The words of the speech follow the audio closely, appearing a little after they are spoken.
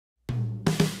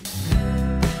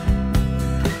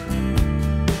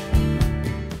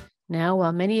Now,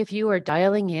 while many of you are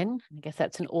dialing in, I guess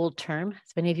that's an old term,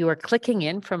 as many of you are clicking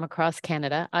in from across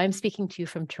Canada, I'm speaking to you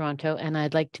from Toronto, and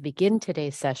I'd like to begin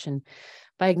today's session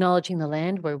by acknowledging the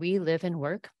land where we live and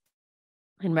work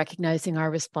and recognizing our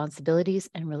responsibilities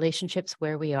and relationships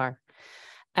where we are.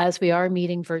 As we are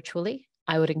meeting virtually,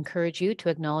 I would encourage you to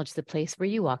acknowledge the place where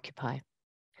you occupy.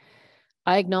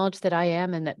 I acknowledge that I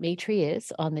am and that Métis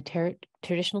is on the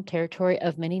traditional territory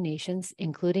of many nations,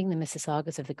 including the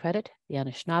Mississaugas of the Credit, the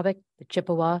Anishinaabe, the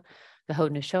Chippewa, the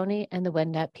Haudenosaunee, and the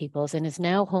Wendat peoples, and is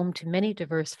now home to many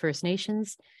diverse First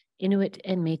Nations, Inuit,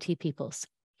 and Métis peoples.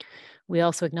 We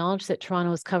also acknowledge that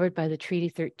Toronto is covered by the Treaty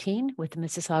 13 with the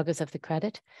Mississaugas of the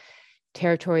Credit.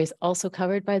 Territory is also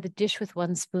covered by the Dish with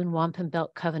One Spoon Wampum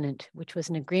Belt Covenant, which was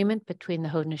an agreement between the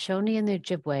Haudenosaunee and the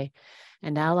Ojibwe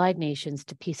and allied nations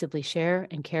to peaceably share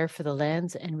and care for the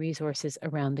lands and resources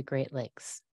around the Great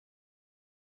Lakes.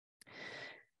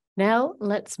 Now,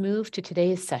 let's move to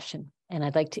today's session. And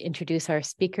I'd like to introduce our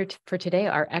speaker for today,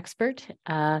 our expert.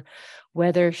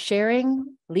 Whether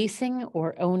sharing, leasing,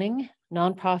 or owning,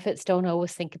 nonprofits don't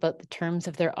always think about the terms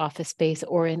of their office space,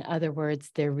 or in other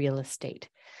words, their real estate.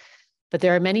 But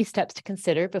there are many steps to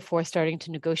consider before starting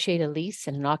to negotiate a lease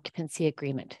and an occupancy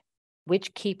agreement.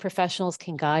 Which key professionals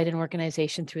can guide an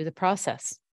organization through the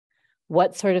process?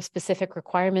 What sort of specific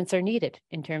requirements are needed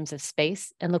in terms of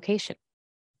space and location?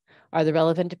 Are the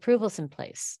relevant approvals in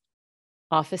place?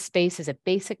 Office space is a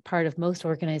basic part of most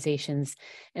organizations,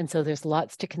 and so there's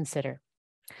lots to consider.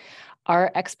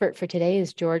 Our expert for today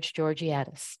is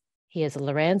Georghiades. He is a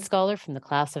Loran Scholar from the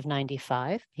class of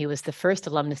 '95. He was the first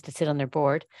alumnus to sit on their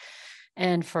board,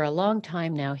 and for a long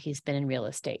time now, he's been in real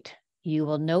estate. You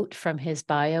will note from his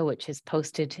bio, which is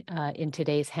posted in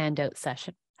today's handout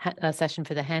session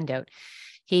for the handout,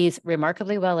 he's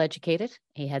remarkably well educated.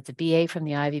 He has a BA from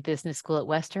the Ivey Business School at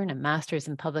Western, a master's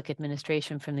in public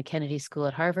administration from the Kennedy School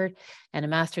at Harvard, and a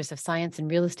master's of science in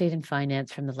real estate and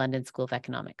finance from the London School of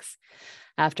Economics.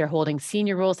 After holding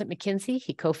senior roles at McKinsey,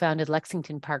 he co-founded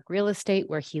Lexington Park Real Estate,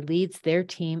 where he leads their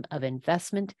team of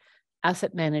investment,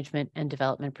 asset management, and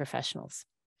development professionals.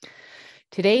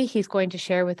 Today, he's going to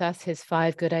share with us his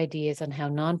 5 good ideas on how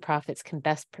nonprofits can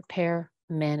best prepare,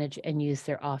 manage, and use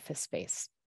their office space.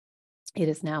 It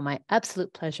is now my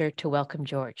absolute pleasure to welcome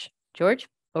George. George,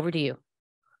 over to you.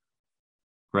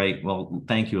 Great. Well,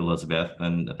 thank you, Elizabeth,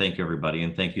 and thank you, everybody,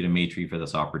 and thank you to Métis for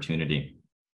this opportunity.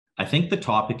 I think the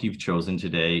topic you've chosen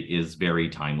today is very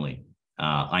timely.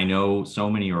 I know so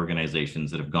many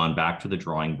organizations that have gone back to the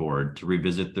drawing board to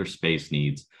revisit their space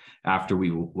needs after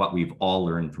what we've all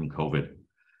learned from COVID.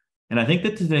 And I think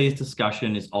that today's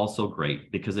discussion is also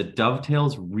great because it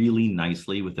dovetails really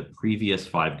nicely with the previous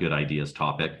 5 good ideas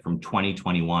topic from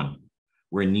 2021,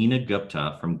 where Nina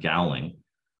Gupta from Gowling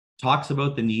talks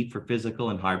about the need for physical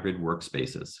and hybrid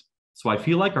workspaces. So I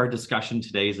feel like our discussion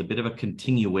today is a bit of a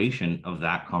continuation of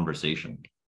that conversation.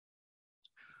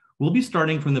 We'll be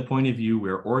starting from the point of view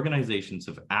where organizations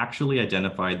have actually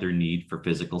identified their need for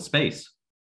physical space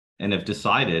and have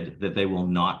decided that they will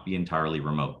not be entirely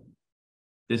remote.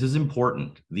 This is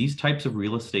important. These types of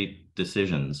real estate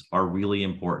decisions are really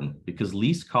important because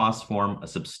lease costs form a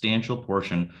substantial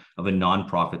portion of a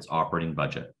nonprofit's operating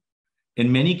budget. In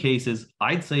many cases,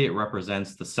 I'd say it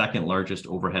represents the 2nd largest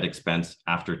overhead expense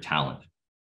after talent.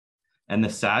 And the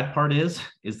sad part is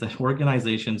that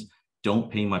organizations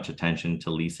don't pay much attention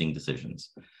to leasing decisions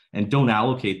and don't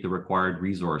allocate the required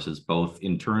resources both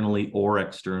internally or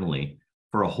externally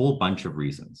for a whole bunch of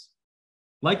reasons.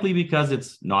 Likely because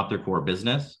it's not their core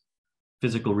business.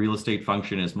 Physical real estate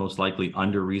function is most likely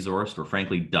under-resourced or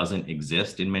frankly doesn't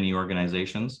exist in many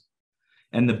organizations.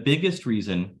 And the biggest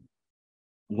reason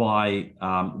why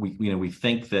we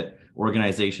think that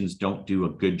organizations don't do a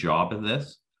good job of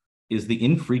this is the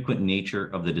infrequent nature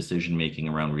of the decision-making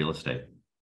around real estate.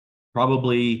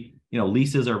 Probably,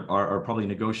 leases are probably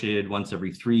negotiated once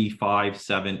every 3, 5,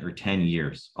 7, or 10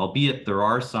 years, albeit there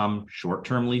are some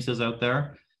short-term leases out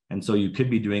there. And so you could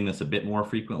be doing this a bit more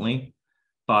frequently,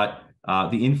 but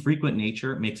the infrequent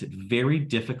nature makes it very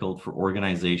difficult for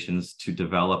organizations to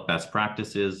develop best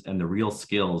practices and the real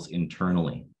skills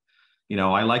internally.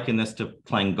 I liken this to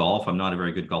playing golf. I'm not a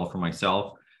very good golfer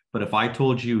myself, but if I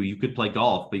told you you could play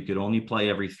golf, but you could only play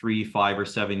every 3, 5, or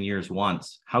 7 years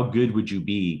once, how good would you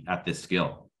be at this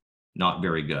skill? Not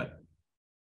very good.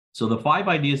 So the 5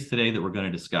 ideas today that we're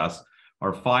going to discuss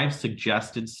are 5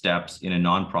 suggested steps in a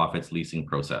nonprofit's leasing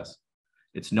process.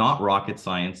 It's not rocket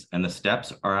science, and the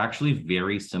steps are actually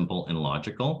very simple and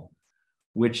logical,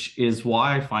 which is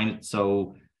why I find it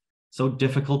so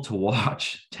difficult to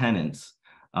watch tenants.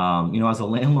 As a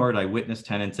landlord, I witness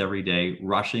tenants every day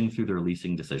rushing through their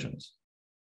leasing decisions.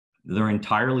 They're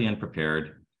entirely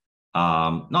unprepared.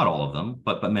 Not all of them,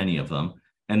 but many of them.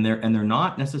 And they're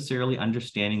not necessarily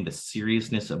understanding the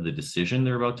seriousness of the decision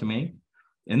they're about to make.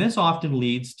 And this often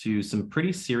leads to some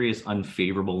pretty serious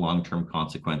unfavorable long-term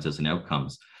consequences and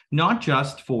outcomes, not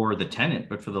just for the tenant,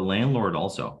 but for the landlord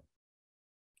also.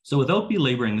 So without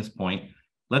belaboring this point,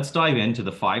 let's dive into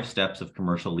the 5 steps of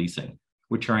commercial leasing,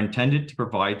 which are intended to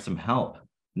provide some help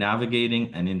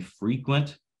navigating an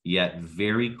infrequent yet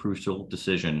very crucial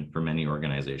decision for many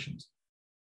organizations.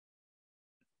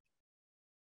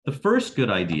 The first good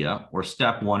idea, or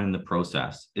step 1 in the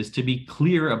process, is to be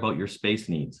clear about your space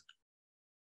needs.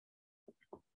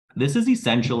 This is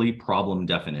essentially problem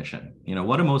definition.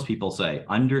 What do most people say?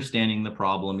 Understanding the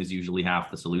problem is usually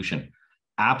half the solution.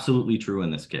 Absolutely true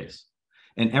in this case.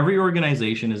 And every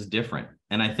organization is different.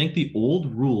 And I think the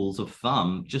old rules of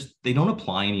thumb they don't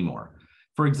apply anymore.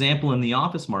 For example, in the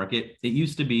office market, it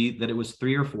used to be that it was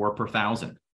 3 or 4 per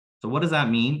 1,000. So what does that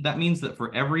mean? That means that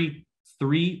for every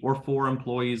 3 or 4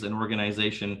 employees an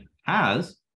organization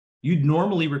has, you'd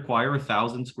normally require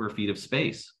 1,000 square feet of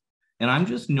space. And I'm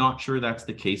just not sure that's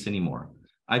the case anymore.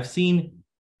 I've seen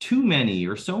too many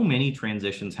or so many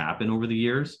transitions happen over the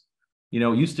years. It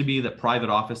used to be that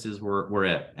private offices were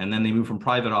it, and then they moved from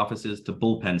private offices to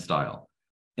bullpen style.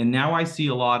 And now I see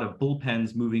a lot of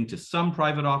bullpens moving to some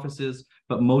private offices,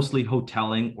 but mostly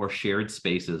hoteling or shared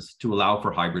spaces to allow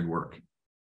for hybrid work.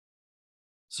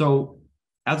 So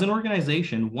as an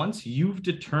organization, once you've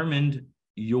determined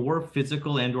your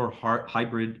physical and or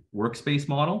hybrid workspace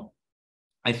model,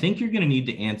 I think you're going to need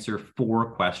to answer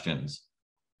 4 questions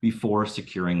before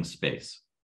securing space.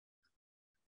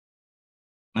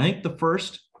 I think the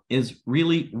first is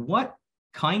really, what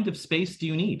kind of space do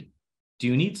you need? Do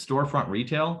you need storefront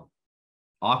retail,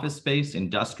 office space,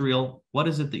 industrial? What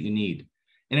is it that you need?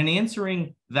 And in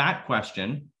answering that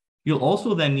question, you'll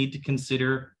also then need to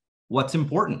consider what's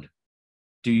important.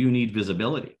 Do you need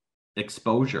visibility,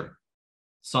 exposure,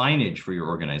 signage for your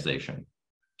organization?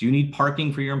 Do you need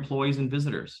parking for your employees and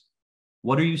visitors?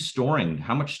 What are you storing?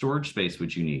 How much storage space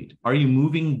would you need? Are you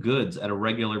moving goods at a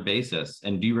regular basis?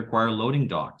 And do you require loading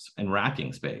docks and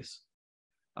racking space?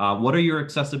 What are your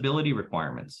accessibility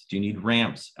requirements? Do you need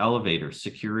ramps, elevators,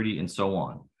 security, and so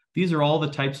on? These are all the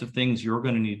types of things you're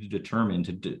going to need to determine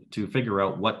to figure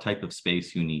out what type of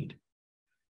space you need.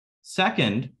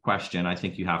 Second question I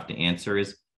think you have to answer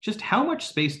is just how much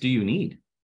space do you need?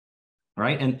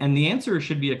 Right? And the answer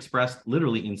should be expressed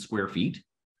literally in square feet,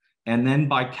 and then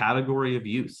by category of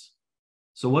use.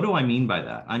 So what do I mean by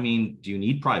that? I mean, do you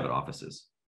need private offices?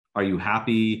 Are you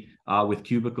happy with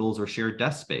cubicles or shared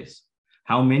desk space?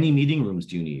 How many meeting rooms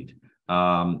do you need?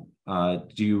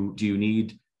 Do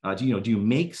you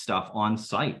make stuff on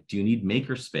site? Do you need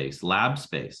maker space, lab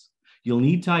space? You'll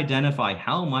need to identify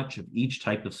how much of each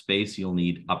type of space you'll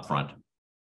need upfront.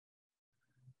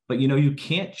 But you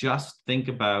can't just think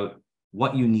about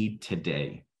what you need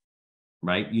today,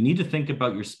 right? You need to think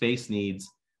about your space needs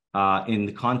in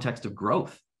the context of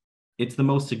growth. It's the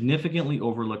most significantly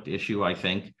overlooked issue, I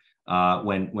think,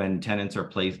 when tenants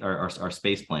are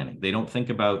space planning. They don't think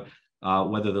about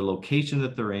whether the location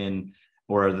that they're in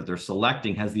or that they're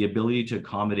selecting has the ability to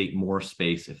accommodate more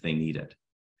space if they need it.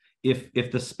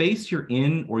 If the space you're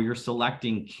in or you're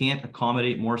selecting can't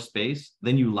accommodate more space,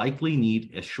 then you likely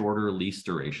need a shorter lease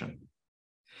duration.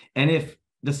 And if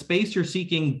the space you're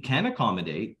seeking can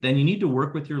accommodate, then you need to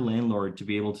work with your landlord to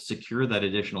be able to secure that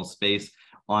additional space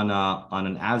on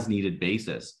an as-needed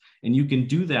basis. And you can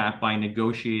do that by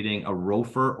negotiating a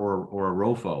ROFR or a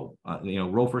ROFO.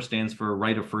 ROFR stands for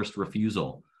right of first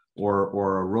refusal, or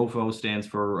a ROFO stands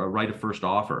for a right of first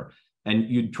offer. And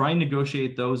you try and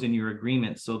negotiate those in your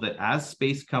agreement so that as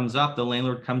space comes up, the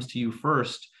landlord comes to you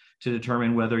first to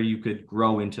determine whether you could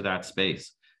grow into that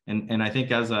space. And I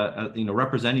think as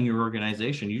representing your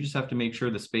organization, you just have to make sure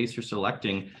the space you're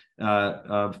selecting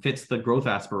fits the growth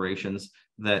aspirations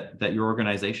that your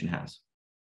organization has.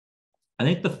 I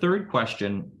think the third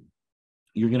question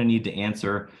you're going to need to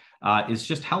answer is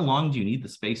just how long do you need the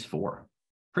space for?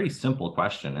 Pretty simple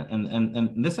question.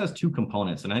 And this has 2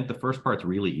 components. And I think the first part's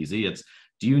really easy. It's,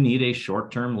 do you need a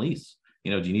short-term lease?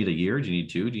 Do you need a year? Do you need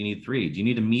 2? Do you need 3? Do you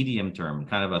need a medium term,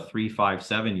 kind of a 3, 5,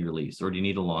 7-year lease? Or do you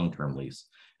need a long-term lease?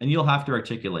 And you'll have to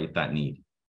articulate that need.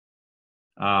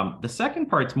 The second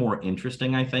part's more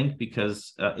interesting, I think,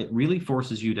 because it really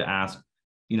forces you to ask,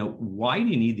 why do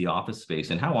you need the office space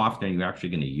and how often are you actually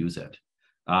going to use it?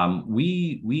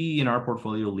 We in our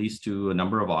portfolio lease to a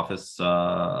number of office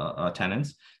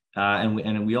tenants,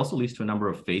 and we also lease to a number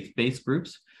of faith-based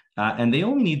groups, and they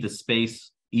only need the space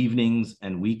evenings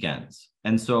and weekends.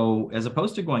 And so as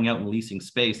opposed to going out and leasing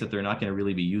space that they're not going to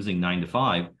really be using 9 to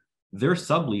 5, they're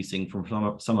subleasing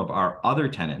from some of our other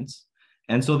tenants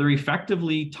And so they're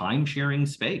effectively time sharing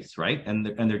space, right? And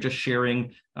they're just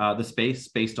sharing the space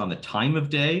based on the time of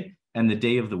day and the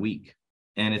day of the week.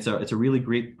 And it's a really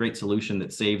great solution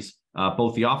that saves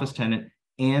both the office tenant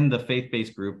and the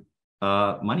faith-based group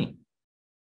money.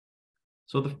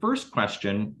 So the fourth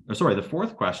question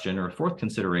or fourth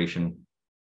consideration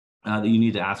that you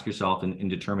need to ask yourself in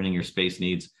determining your space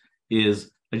needs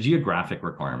is a geographic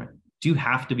requirement. Do you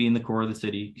have to be in the core of the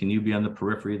city? Can you be on the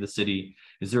periphery of the city?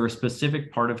 Is there a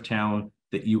specific part of town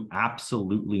that you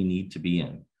absolutely need to be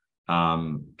in?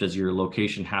 Does your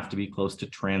location have to be close to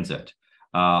transit?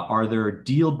 Are there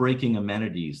deal-breaking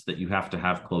amenities that you have to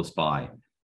have close by?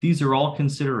 These are all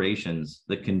considerations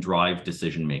that can drive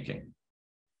decision-making.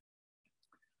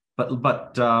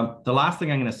 But the last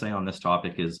thing I'm going to say on this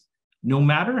topic is, no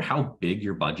matter how big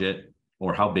your budget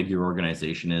or how big your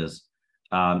organization is,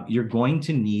 you're going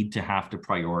to need to have to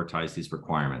prioritize these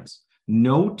requirements.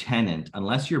 No tenant,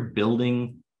 unless you're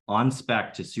building on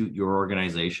spec to suit your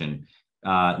organization,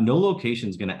 no location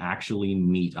is going to actually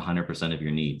meet 100% of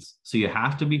your needs. So you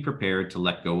have to be prepared to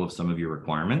let go of some of your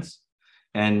requirements.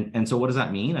 And so what does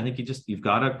that mean? I think you've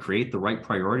got to create the right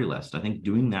priority list. I think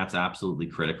doing that's absolutely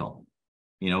critical.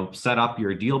 Set up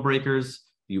your deal breakers,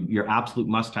 your absolute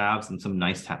must-haves, and some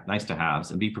nice to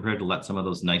haves, and be prepared to let some of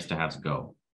those nice to haves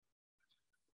go.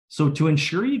 So to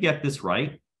ensure you get this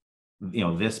right,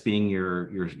 this being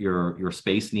your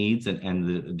space needs and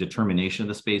the determination of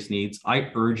the space needs,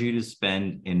 I urge you to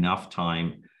spend enough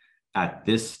time at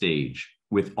this stage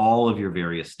with all of your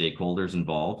various stakeholders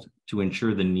involved to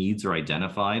ensure the needs are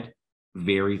identified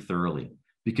very thoroughly,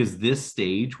 because this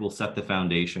stage will set the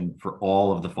foundation for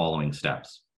all of the following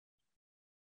steps.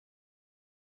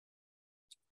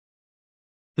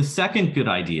 The second good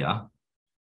idea,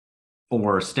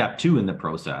 or step 2 in the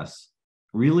process,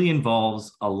 really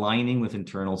involves aligning with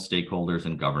internal stakeholders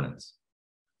and governance.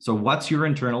 So what's your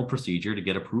internal procedure to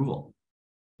get approval?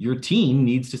 Your team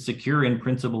needs to secure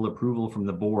in-principle approval from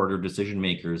the board or decision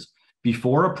makers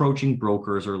before approaching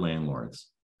brokers or landlords.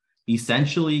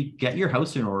 Essentially, get your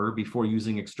house in order before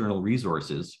using external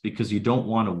resources, because you don't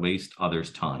want to waste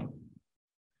others' time.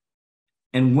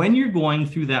 And when you're going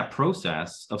through that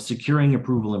process of securing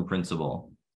approval in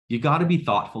principle, you got to be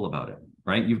thoughtful about it,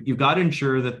 right? You've got to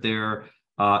ensure that there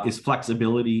is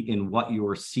flexibility in what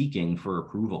you're seeking for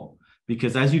approval.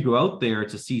 Because as you go out there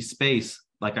to see space,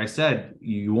 like I said,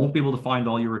 you won't be able to find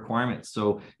all your requirements.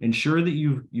 So ensure that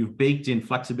you've baked in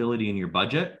flexibility in your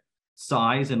budget,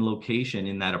 size, and location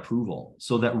in that approval,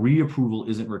 so that reapproval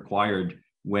isn't required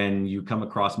when you come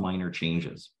across minor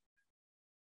changes.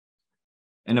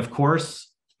 And of course,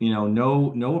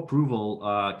 no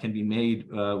approval can be made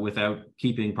without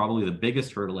keeping probably the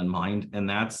biggest hurdle in mind, and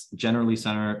that's generally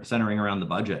centering around the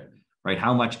budget, right?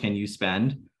 How much can you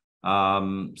spend?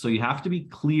 So you have to be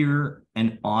clear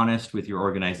and honest with your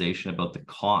organization about the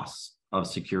costs of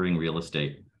securing real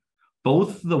estate,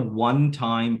 both the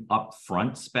one-time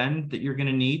upfront spend that you're going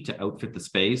to need to outfit the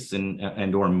space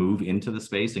and or move into the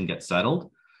space and get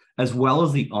settled, as well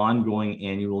as the ongoing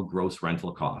annual gross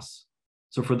rental costs.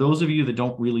 So for those of you that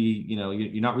don't really,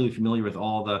 you're not really familiar with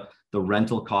all the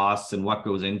rental costs and what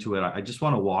goes into it, I just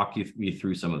want to walk you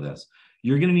through some of this.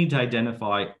 You're going to need to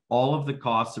identify all of the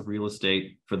costs of real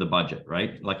estate for the budget,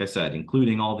 right? Like I said,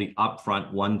 including all the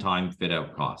upfront one-time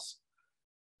fit-out costs.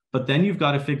 But then you've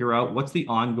got to figure out what's the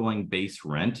ongoing base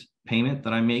rent payment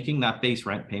that I'm making. That base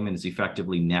rent payment is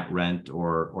effectively net rent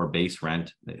or base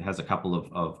rent. It has a couple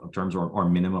of terms, or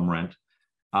minimum rent.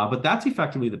 But that's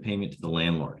effectively the payment to the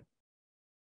landlord.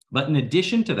 But in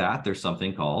addition to that, there's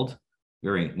something called,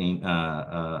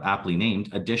 aptly named,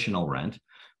 additional rent,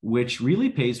 which really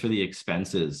pays for the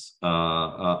expenses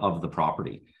of the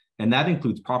property. And that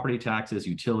includes property taxes,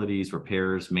 utilities,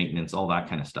 repairs, maintenance, all that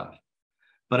kind of stuff.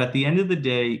 But at the end of the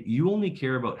day, you only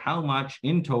care about how much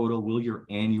in total will your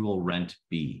annual rent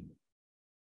be.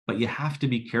 But you have to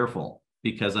be careful,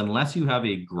 because unless you have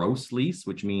a gross lease,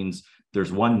 which means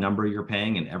there's one number you're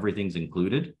paying and everything's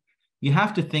included, you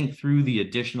have to think through the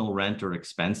additional rent or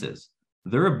expenses.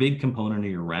 They're a big component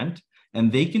of your rent,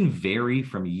 and they can vary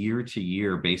from year to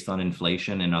year based on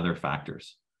inflation and other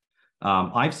factors.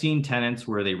 I've seen tenants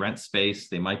where they rent space,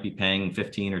 they might be paying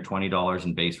 $15 or $20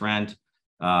 in base rent.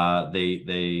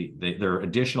 Their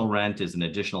additional rent is an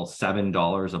additional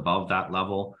 $7 above that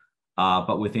level.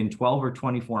 But within 12 or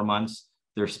 24 months,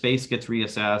 their space gets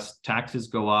reassessed, taxes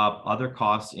go up, other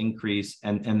costs increase,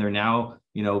 and they're now,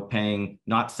 paying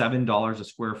not $7 a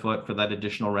square foot for that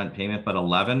additional rent payment, but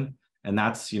 $11. And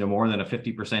that's, more than a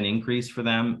 50% increase for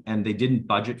them. And they didn't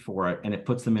budget for it. And it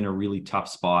puts them in a really tough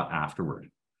spot afterward.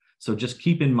 So just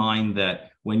keep in mind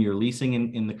that when you're leasing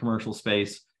in the commercial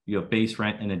space, you have base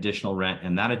rent and additional rent,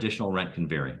 and that additional rent can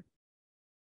vary.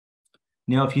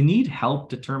 Now, if you need help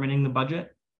determining the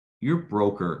budget, your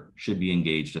broker should be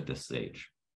engaged at this stage.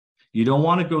 You don't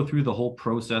want to go through the whole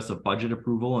process of budget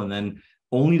approval and then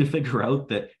only to figure out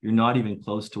that you're not even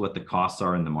close to what the costs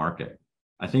are in the market.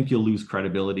 I think you'll lose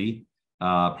credibility,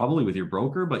 probably with your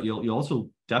broker, but you'll also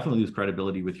definitely lose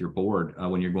credibility with your board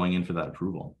when you're going in for that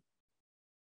approval.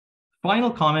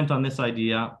 Final comment on this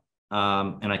idea,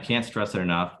 and I can't stress it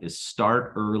enough, is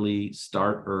start early,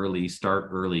 start early, start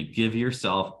early. Give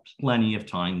yourself plenty of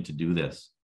time to do this.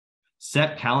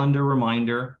 Set calendar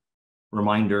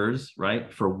reminders,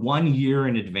 right, for 1 year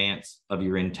in advance of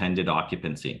your intended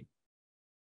occupancy.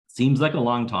 Seems like a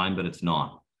long time, but it's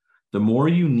not. The more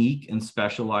unique and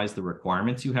specialized the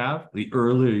requirements you have, the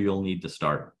earlier you'll need to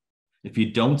start. If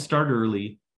you don't start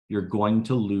early, you're going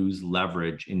to lose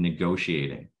leverage in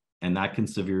negotiating, and that can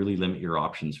severely limit your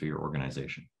options for your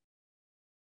organization.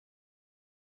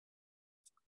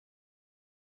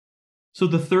 So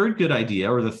the third good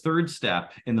idea, or the third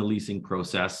step in the leasing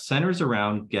process, centers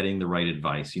around getting the right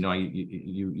advice. You know,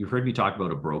 you heard me talk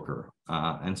about a broker.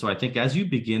 And so I think as you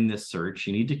begin this search,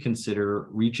 you need to consider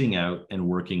reaching out and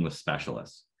working with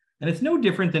specialists. And it's no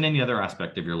different than any other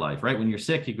aspect of your life, right? When you're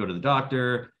sick, you go to the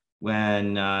doctor.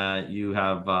 When you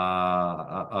have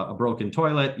a broken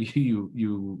toilet,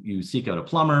 you seek out a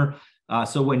plumber.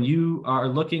 So when you are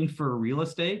looking for real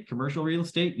estate, commercial real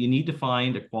estate, you need to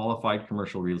find a qualified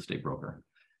commercial real estate broker.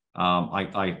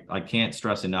 I can't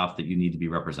stress enough that you need to be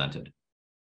represented.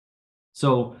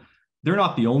 So they're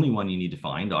not the only one you need to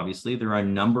find. Obviously, there are a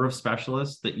number of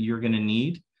specialists that you're going to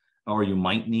need, or you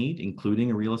might need,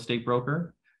 including a real estate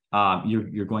broker.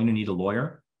 You're going to need a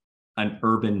lawyer, an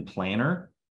urban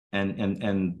planner,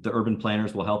 and the urban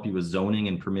planners will help you with zoning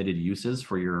and permitted uses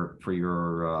for your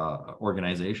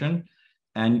organization.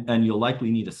 And you'll likely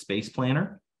need a space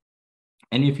planner.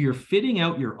 And if you're fitting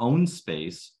out your own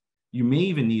space, you may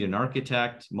even need an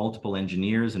architect, multiple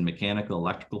engineers in mechanical,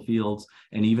 electrical fields,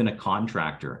 and even a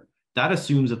contractor. That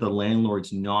assumes that the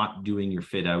landlord's not doing your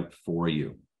fit out for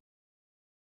you.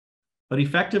 But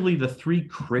effectively, the three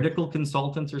critical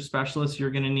consultants or specialists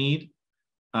you're going to need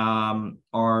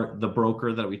are the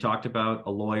broker that we talked about,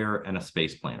 a lawyer, and a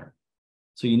space planner.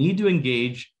 So you need to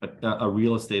engage a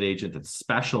real estate agent that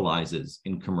specializes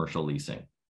in commercial leasing,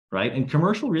 right? And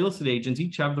commercial real estate agents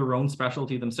each have their own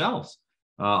specialty themselves,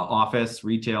 office,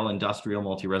 retail, industrial,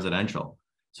 multi-residential.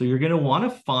 So you're going to want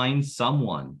to find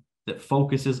someone that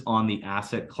focuses on the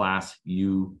asset class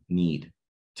you need.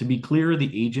 To be clear,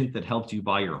 the agent that helped you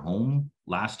buy your home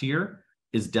last year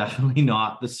is definitely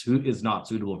not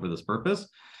suitable for this purpose.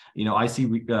 You know, I see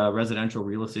residential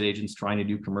real estate agents trying to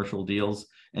do commercial deals,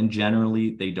 and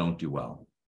generally they don't do well.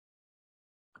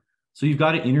 So you've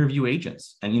got to interview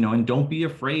agents, and don't be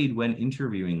afraid when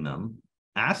interviewing them.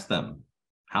 Ask them,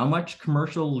 how much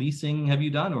commercial leasing have you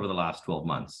done over the last 12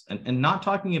 months? And not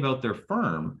talking about their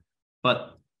firm,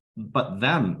 but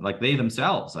them, like they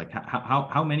themselves, like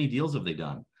how many deals have they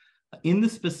done in the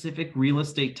specific real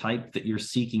estate type that you're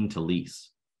seeking to lease.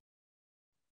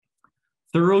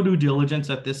 Thorough due diligence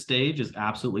at this stage is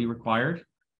absolutely required,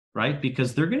 right?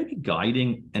 Because they're going to be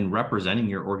guiding and representing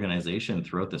your organization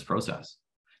throughout this process.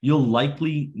 You'll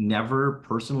likely never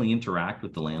personally interact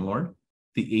with the landlord.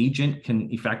 The agent can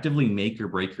effectively make or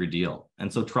break your deal.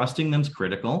 And so trusting them is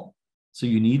critical. So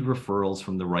you need referrals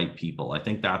from the right people. I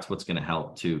think that's what's going to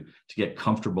help to get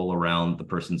comfortable around the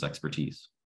person's expertise.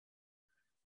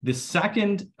 The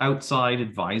second outside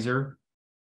advisor,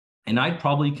 and I'd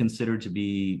probably consider to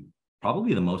be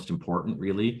probably the most important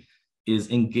really, is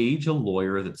engage a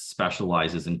lawyer that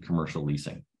specializes in commercial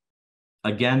leasing.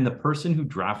 Again, the person who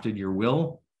drafted your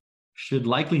will should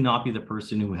likely not be the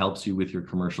person who helps you with your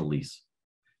commercial lease.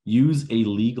 Use a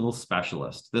legal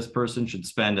specialist. This person should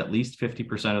spend at least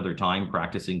 50% of their time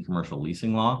practicing commercial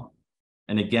leasing law.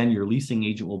 And again, your leasing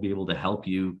agent will be able to help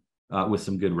you with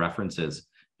some good references.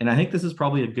 And I think this is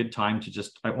probably a good time to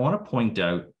I want to point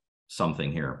out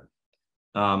something here.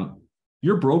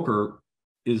 Your broker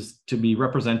is to be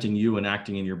representing you and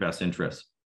acting in your best interest.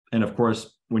 And of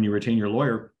course, when you retain your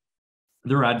lawyer,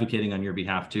 they're advocating on your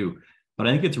behalf too. But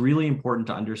I think it's really important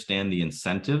to understand the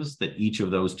incentives that each of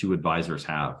those two advisors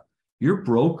have. Your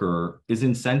broker is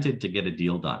incented to get a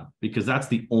deal done because that's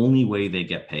the only way they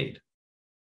get paid.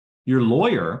 Your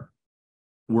lawyer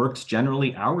works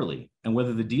generally hourly, and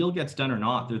whether the deal gets done or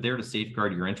not, they're there to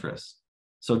safeguard your interests.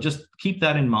 So just keep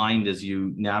that in mind as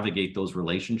you navigate those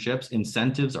relationships.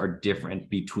 Incentives are different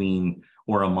between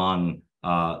or among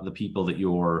the people that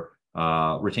you're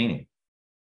retaining.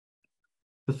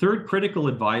 The third critical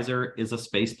advisor is a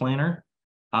space planner.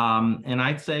 And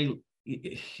I'd say,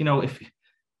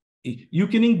 You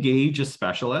can engage a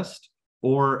specialist,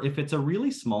 or if it's a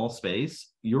really small space,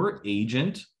 your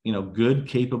agent, good,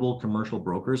 capable commercial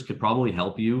brokers could probably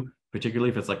help you,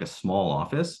 particularly if it's like a small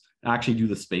office, actually do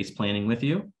the space planning with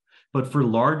you. But for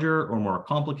larger or more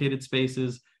complicated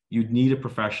spaces, you'd need a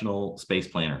professional space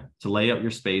planner to lay out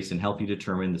your space and help you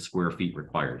determine the square feet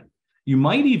required. You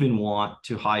might even want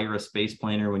to hire a space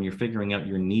planner when you're figuring out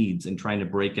your needs and trying to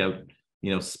break out,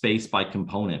 space by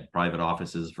component, private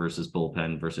offices versus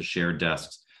bullpen versus shared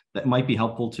desks. That might be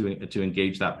helpful to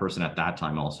engage that person at that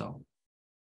time also.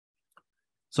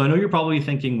 So I know you're probably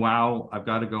thinking, wow, I've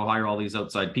got to go hire all these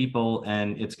outside people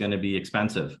and it's going to be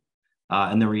expensive.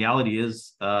 And the reality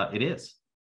is, it is.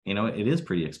 It is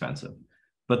pretty expensive.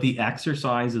 But the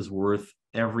exercise is worth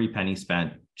every penny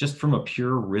spent, just from a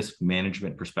pure risk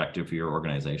management perspective for your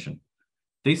organization.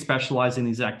 They specialize in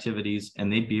these activities,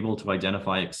 and they'd be able to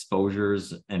identify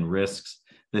exposures and risks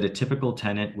that a typical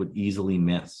tenant would easily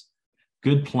miss.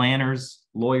 Good planners,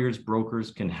 lawyers,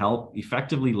 brokers can help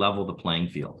effectively level the playing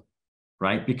field,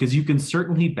 right? Because you can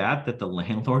certainly bet that the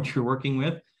landlord you're working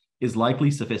with is likely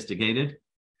sophisticated,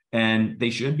 and they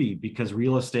should be, because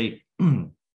real estate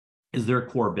is their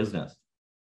core business.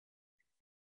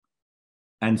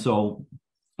 And so,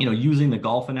 using the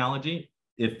golf analogy,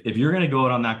 if you're going to go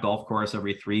out on that golf course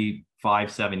every 3,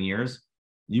 5, 7 years,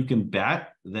 you can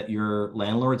bet that your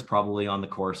landlord's probably on the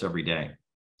course every day.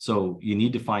 So you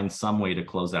need to find some way to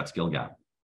close that skill gap.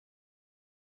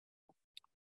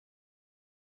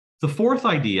 The fourth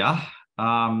idea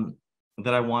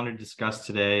that I want to discuss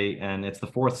today, and it's the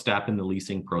fourth step in the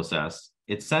leasing process,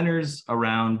 it centers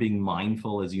around being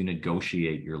mindful as you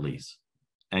negotiate your lease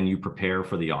and you prepare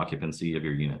for the occupancy of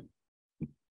your unit.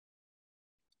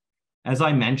 As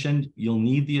I mentioned, you'll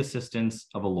need the assistance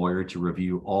of a lawyer to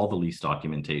review all the lease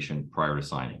documentation prior to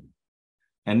signing.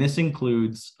 And this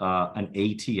includes an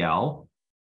ATL,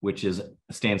 which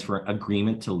stands for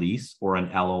Agreement to Lease, or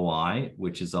an LOI,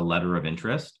 which is a letter of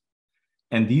interest.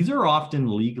 And these are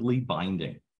often legally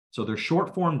binding. So they're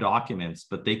short form documents,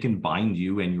 but they can bind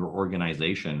you and your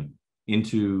organization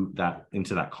into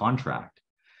that contract.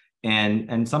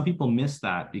 And some people miss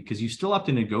that, because you still have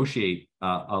to negotiate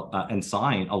and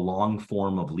sign a long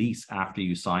form of lease after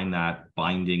you sign that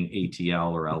binding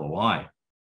ATL or LOI.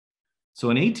 So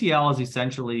an ATL is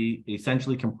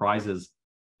essentially comprises,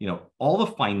 all the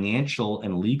financial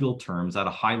and legal terms at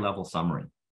a high level summary.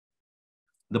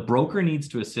 The broker needs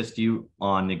to assist you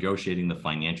on negotiating the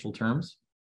financial terms,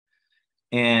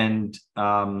 and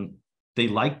they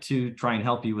like to try and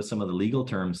help you with some of the legal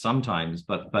terms sometimes,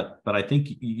 but I think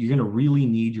you're going to really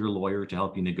need your lawyer to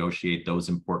help you negotiate those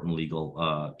important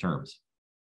legal terms.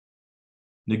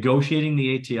 Negotiating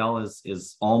the ATL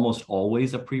is almost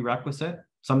always a prerequisite.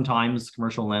 Sometimes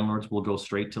commercial landlords will go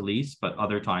straight to lease, but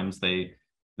other times they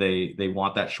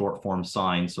want that short form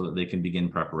signed so that they can begin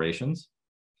preparations.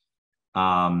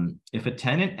 If a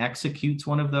tenant executes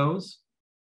one of those,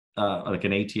 like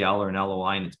an ATL or an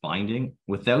LOI, and it's binding,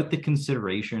 without the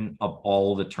consideration of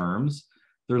all the terms,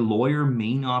 their lawyer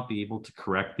may not be able to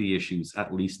correct the issues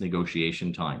at lease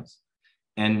negotiation times.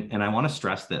 And I want to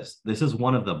stress this. This is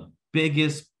one of the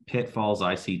biggest pitfalls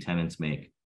I see tenants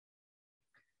make.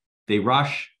 They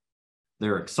rush,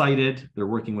 they're excited, they're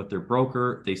working with their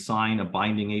broker, they sign a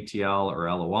binding ATL or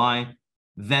LOI,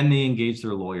 then they engage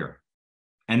their lawyer.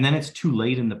 And then it's too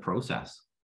late in the process,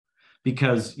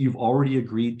 because you've already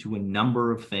agreed to a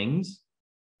number of things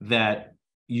that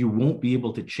you won't be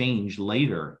able to change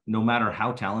later, no matter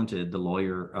how talented the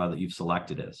lawyer that you've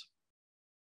selected is.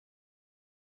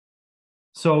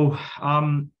 So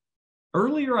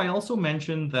earlier, I also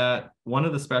mentioned that one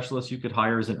of the specialists you could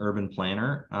hire is an urban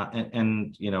planner.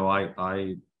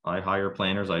 I hire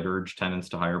planners. I'd urge tenants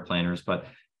to hire planners. But,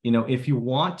 if you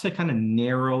want to kind of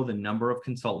narrow the number of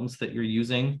consultants that you're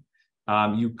using,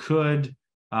 you could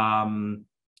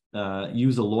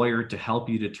use a lawyer to help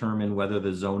you determine whether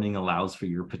the zoning allows for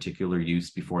your particular use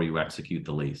before you execute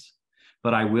the lease.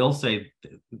 But I will say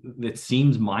it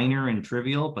seems minor and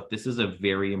trivial, but this is a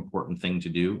very important thing to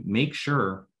do. Make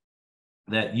sure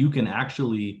that you can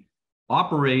actually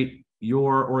operate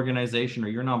your organization or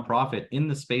your nonprofit in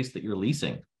the space that you're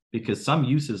leasing, because some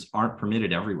uses aren't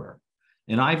permitted everywhere.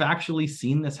 And I've actually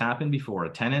seen this happen before. A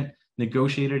tenant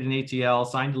negotiated an ATL,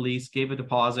 signed a lease, gave a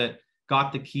deposit,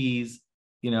 got the keys,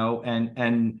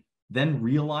 and then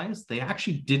realized they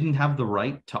actually didn't have the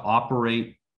right to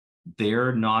operate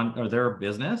their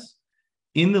business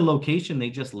in the location they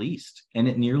just leased. And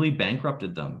it nearly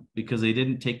bankrupted them because they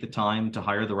didn't take the time to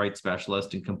hire the right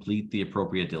specialist and complete the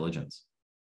appropriate diligence.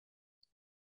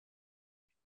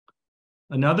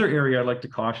 Another area I'd like to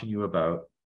caution you about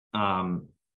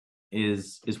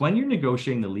is when you're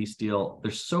negotiating the lease deal,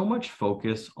 there's so much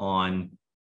focus on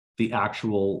the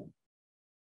actual,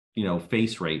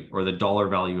 face rate or the dollar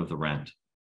value of the rent.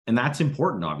 And that's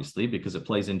important, obviously, because it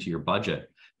plays into your budget.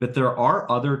 But there are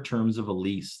other terms of a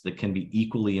lease that can be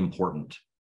equally important.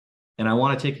 And I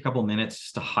want to take a couple minutes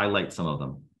just to highlight some of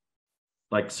them,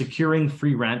 like securing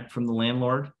free rent from the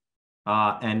landlord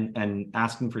and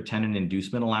asking for tenant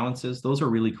inducement allowances. Those are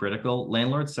really critical.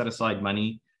 Landlords set aside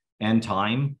money and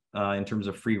time in terms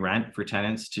of free rent for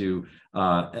tenants to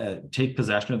take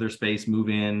possession of their space, move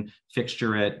in,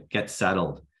 fixture it, get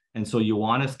settled. And so you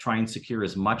want to try and secure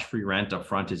as much free rent up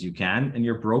front as you can, and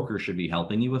your broker should be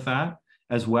helping you with that,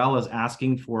 as well as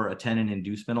asking for a tenant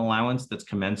inducement allowance that's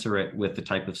commensurate with the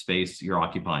type of space you're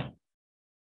occupying.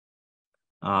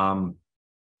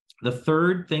 The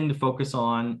third thing to focus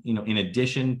on, in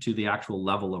addition to the actual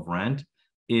level of rent,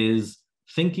 is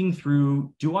thinking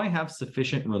through, do I have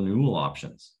sufficient renewal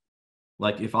options?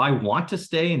 Like if I want to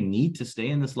stay and need to stay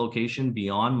in this location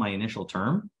beyond my initial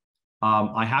term,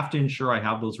 I have to ensure I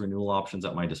have those renewal options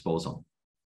at my disposal.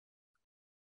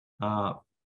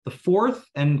 The fourth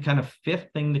and kind of fifth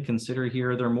thing to consider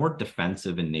here, they're more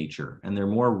defensive in nature and they're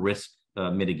more risk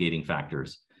mitigating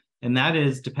factors. And that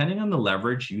is, depending on the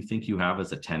leverage you think you have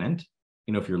as a tenant,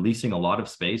 if you're leasing a lot of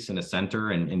space in a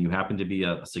center and you happen to be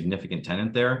a significant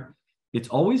tenant there, it's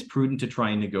always prudent to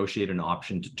try and negotiate an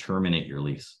option to terminate your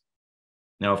lease.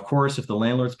 Now, of course, if the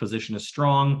landlord's position is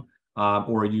strong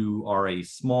or you are a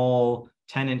small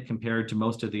tenant compared to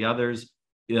most of the others,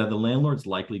 the landlord's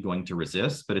likely going to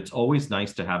resist, but it's always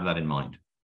nice to have that in mind.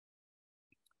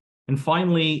 And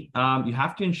finally, you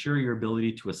have to ensure your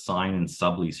ability to assign and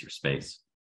sublease your space.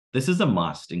 This is a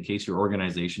must in case your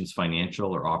organization's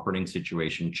financial or operating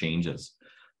situation changes.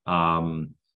 I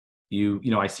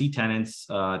see tenants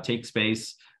take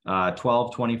space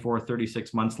 12, 24,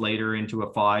 36 months later into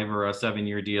a 5 or a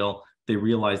 7-year deal. They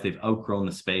realize they've outgrown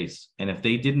the space. And if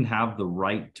they didn't have the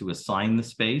right to assign the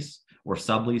space or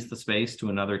sublease the space to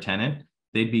another tenant,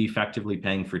 they'd be effectively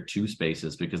paying for 2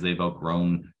 spaces because they've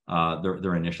outgrown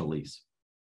their initial lease.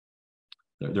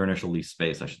 Their initial lease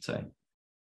space, I should say.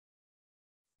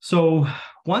 So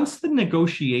once the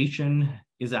negotiation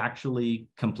is actually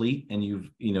complete and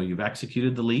you've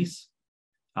executed the lease,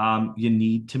 you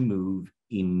need to move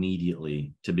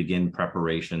immediately to begin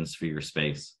preparations for your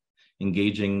space.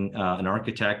 Engaging an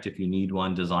architect if you need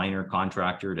one, designer,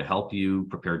 contractor to help you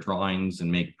prepare drawings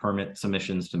and make permit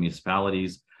submissions to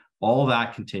municipalities. All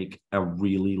that can take a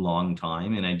really long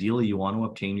time. And ideally, you want to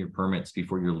obtain your permits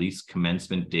before your lease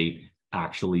commencement date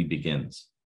actually begins.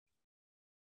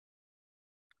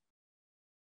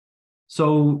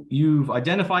 So you've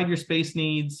identified your space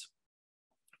needs.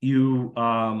 You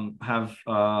have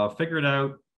figured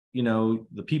out,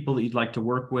 the people that you'd like to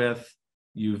work with.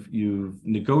 You've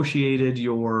negotiated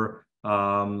your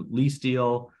lease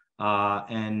deal,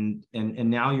 and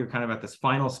now you're kind of at this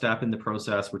final step in the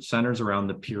process, which centers around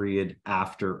the period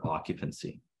after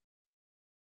occupancy.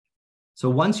 So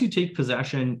once you take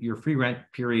possession, your free rent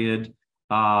period,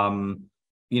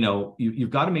 you've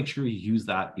got to make sure you use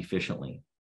that efficiently.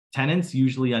 Tenants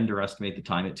usually underestimate the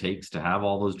time it takes to have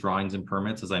all those drawings and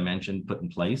permits, as I mentioned, put in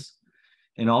place.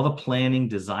 And all the planning,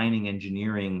 designing,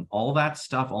 engineering, all that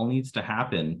stuff all needs to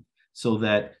happen so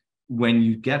that when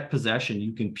you get possession,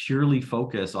 you can purely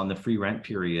focus on the free rent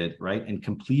period, right? And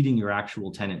completing your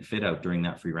actual tenant fit out during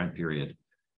that free rent period.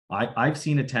 I've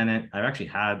seen a tenant, I've actually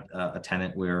had a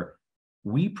tenant where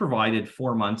we provided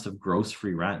 4 months of gross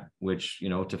free rent, which,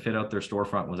 to fit out their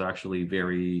storefront was actually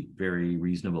very, very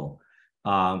reasonable.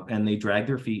 And they dragged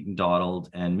their feet and dawdled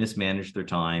and mismanaged their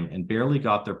time and barely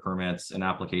got their permits and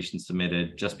applications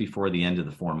submitted just before the end of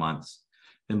the 4 months.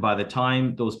 And by the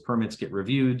time those permits get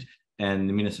reviewed and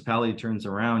the municipality turns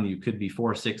around, you could be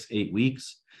 4, 6, 8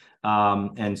 weeks.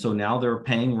 And so now they're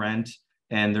paying rent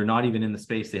and they're not even in the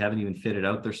space. They haven't even fitted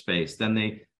out their space. Then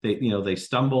they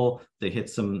stumble, they hit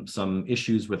some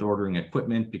issues with ordering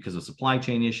equipment because of supply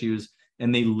chain issues.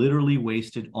 And they literally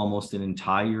wasted almost an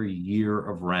entire year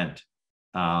of rent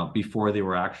before they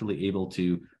were actually able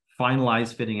to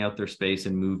finalize fitting out their space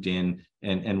and moved in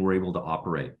and were able to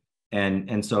operate.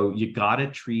 And so you got to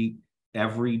treat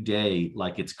every day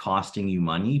like it's costing you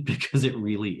money, because it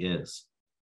really is.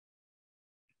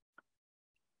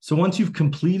 So once you've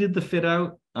completed the fit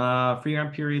out, free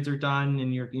rent periods are done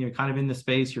and you're kind of in the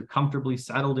space, you're comfortably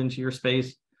settled into your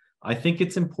space, I think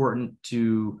it's important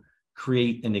to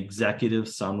create an executive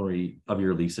summary of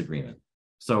your lease agreement.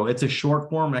 So it's a short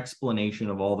form explanation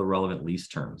of all the relevant lease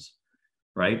terms,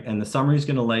 right? And the summary is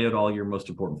going to lay out all your most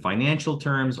important financial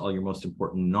terms, all your most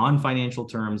important non-financial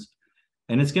terms.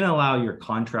 And it's going to allow your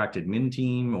contract admin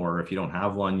team, or if you don't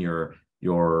have one, your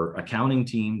accounting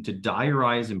team, to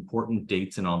diarize important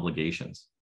dates and obligations.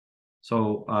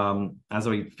 So as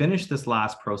I finish this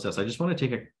last process, I just want to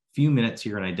take a few minutes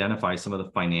here and identify some of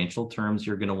the financial terms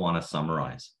you're going to want to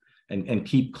summarize and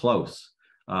keep close,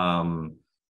 so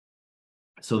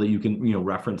that you can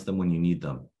reference them when you need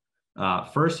them.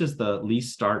 First is the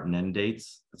lease start and end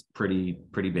dates. It's pretty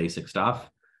basic stuff.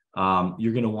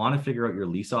 You're going to want to figure out your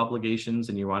lease obligations,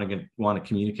 and you want to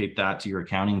communicate that to your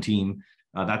accounting team.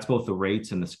 That's both the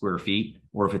rates and the square feet.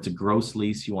 Or if it's a gross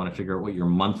lease, you want to figure out what your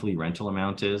monthly rental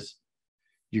amount is.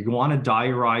 You want to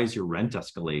diarize your rent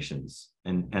escalations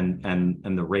and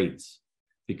the rates,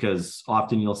 because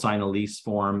often you'll sign a lease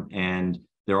form and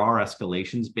there are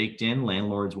escalations baked in.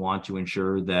 Landlords want to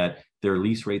ensure that their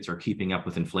lease rates are keeping up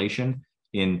with inflation.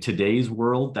 In today's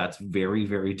world, that's very,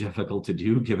 very difficult to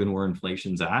do given where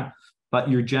inflation's at. But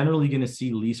you're generally going to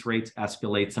see lease rates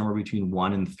escalate somewhere between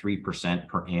 1% and 3%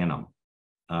 per annum,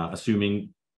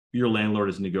 assuming your landlord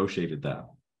has negotiated that.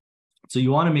 So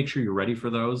you want to make sure you're ready for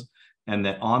those, and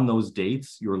that on those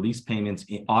dates, your lease payments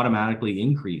automatically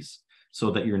increase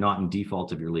so that you're not in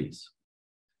default of your lease.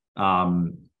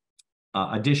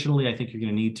 Additionally, I think you're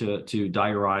going to need to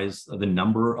diarize the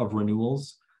number of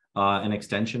renewals and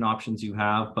extension options you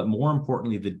have, but more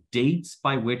importantly, the dates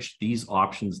by which these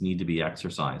options need to be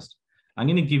exercised. I'm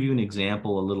going to give you an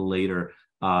example a little later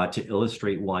to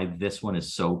illustrate why this one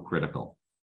is so critical.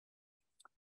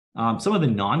 Some of the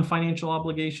non-financial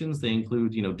obligations, they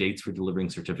include, dates for delivering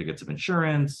certificates of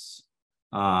insurance,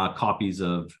 copies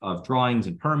of drawings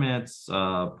and permits,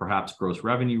 perhaps gross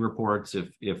revenue reports,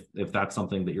 if that's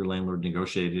something that your landlord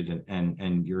negotiated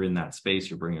and you're in that space,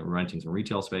 you're renting some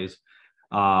retail space.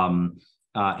 And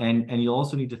you'll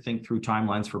also need to think through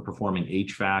timelines for performing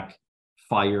HVAC,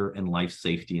 fire, and life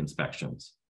safety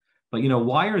inspections. But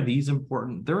why are these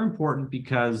important? They're important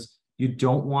because you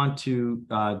don't want to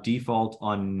default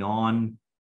on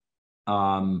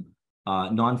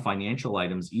non-financial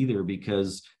items either,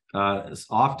 because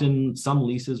often some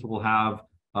leases will have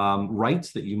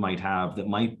rights that you might have that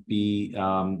might be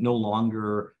no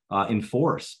longer in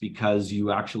force because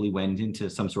you actually went into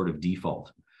some sort of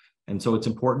default. And so it's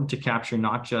important to capture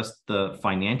not just the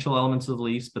financial elements of the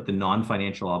lease, but the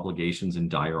non-financial obligations and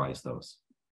diarize those.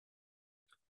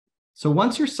 So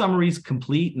once your summary is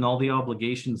complete and all the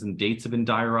obligations and dates have been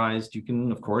diarized, you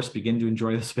can, of course, begin to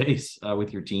enjoy the space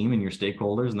with your team and your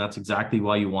stakeholders. And that's exactly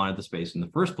why you wanted the space in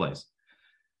the first place.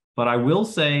 But I will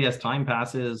say, as time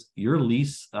passes, your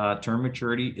lease term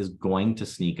maturity is going to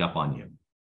sneak up on you,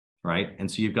 right? And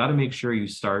so you've got to make sure you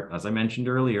start, as I mentioned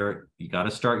earlier, you got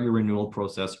to start your renewal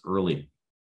process early.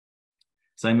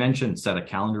 As I mentioned, set a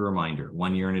calendar reminder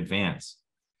 1 year in advance.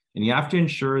 And you have to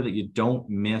ensure that you don't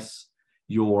miss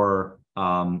your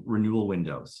renewal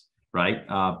windows, right?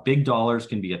 Big dollars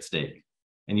can be at stake.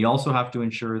 And you also have to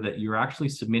ensure that you're actually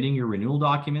submitting your renewal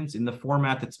documents in the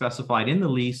format that's specified in the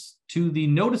lease to the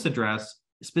notice address,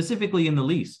 specifically in the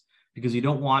lease, because you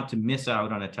don't want to miss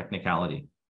out on a technicality.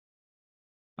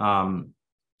 And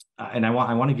I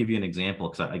want to give you an example,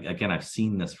 because again, I've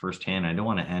seen this firsthand. I don't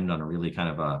want to end on a really kind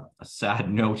of a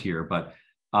sad note here, but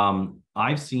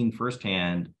I've seen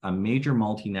firsthand a major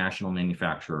multinational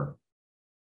manufacturer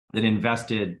that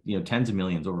invested, tens of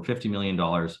millions, over $50 million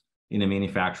in a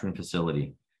manufacturing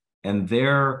facility. And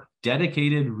their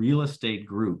dedicated real estate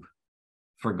group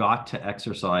forgot to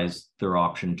exercise their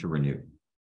option to renew.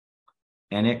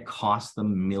 And it cost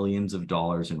them millions of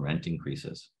dollars in rent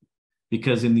increases.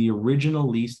 Because in the original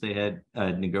lease they had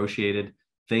negotiated,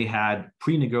 they had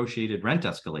pre-negotiated rent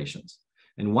escalations.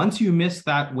 And once you miss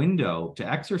that window to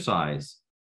exercise,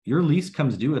 your lease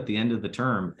comes due at the end of the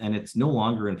term and it's no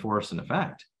longer in force and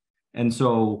effect. And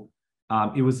so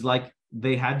it was like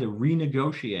they had to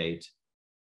renegotiate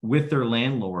with their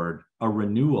landlord a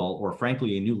renewal, or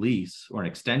frankly, a new lease or an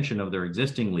extension of their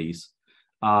existing lease.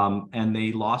 And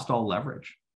they lost all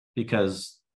leverage,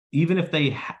 because even if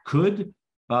they could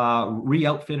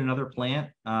re-outfit another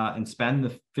plant and spend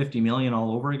the $50 million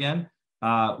all over again,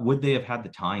 would they have had the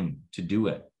time to do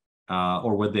it?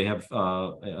 Or would they have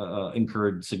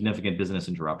incurred significant business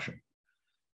interruption?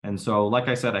 And so, like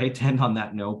I said, I hate to end on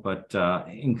that note, but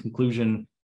in conclusion,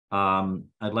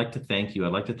 I'd like to thank you.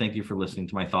 I'd like to thank you for listening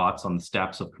to my thoughts on the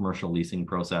steps of commercial leasing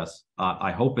process.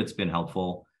 I hope it's been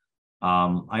helpful.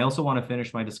 I also want to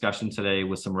finish my discussion today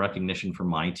with some recognition from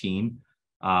my team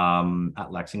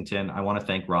at Lexington. I want to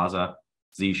thank Raza,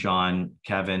 Zishan,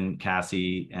 Kevin,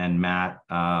 Cassie, and Matt,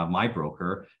 my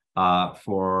broker,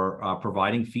 for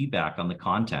providing feedback on the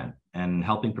content and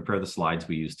helping prepare the slides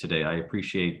we use today. I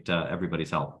appreciate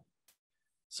everybody's help.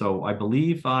 So I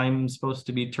believe I'm supposed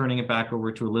to be turning it back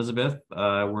over to Elizabeth,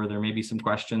 where there may be some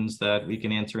questions that we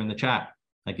can answer in the chat.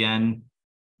 Again,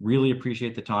 really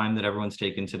appreciate the time that everyone's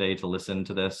taken today to listen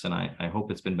to this, and I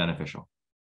hope it's been beneficial.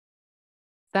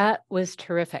 That was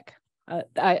terrific.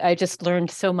 I just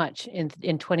learned so much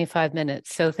in 25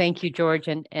 minutes. So thank you, George,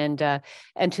 and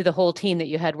to the whole team that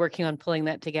you had working on pulling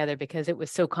that together, because it was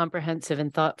so comprehensive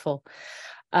and thoughtful.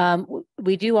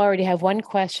 We do already have one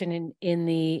question in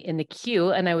the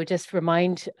queue, and I would just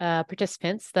remind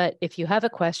participants that if you have a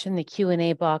question, the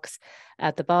Q&A box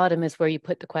at the bottom is where you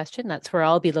put the question. That's where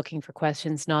I'll be looking for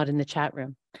questions, not in the chat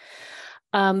room.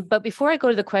 But before I go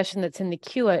to the question that's in the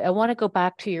queue, I want to go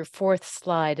back to your fourth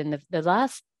slide, and the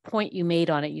last point you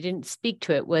made on it, you didn't speak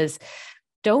to it, was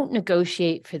don't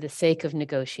negotiate for the sake of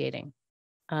negotiating.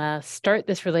 Start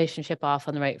this relationship off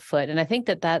on the right foot. And I think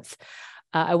that's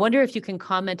I wonder if you can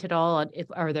comment at all on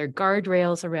are there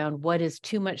guardrails around what is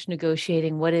too much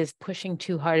negotiating, what is pushing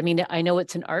too hard? I mean, I know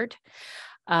it's an art.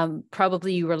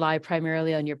 Probably you rely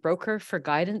primarily on your broker for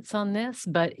guidance on this,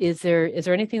 but is there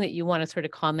anything that you want to sort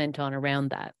of comment on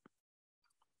around that?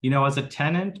 You know, as a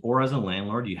tenant or as a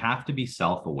landlord, you have to be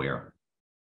self-aware,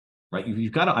 right?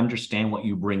 You've got to understand what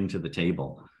you bring to the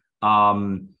table.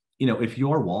 You know, if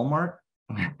you're Walmart,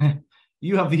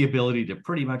 you have the ability to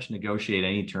pretty much negotiate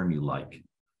any term you like,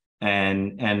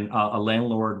 and a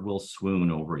landlord will swoon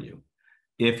over you.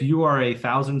 If you are a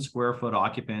 1,000 square foot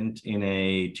occupant in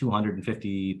a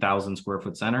 250,000 square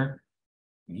foot center,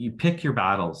 you pick your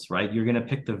battles, right? You're going to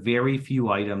pick the very few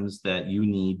items that you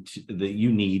need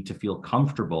to feel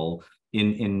comfortable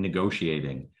in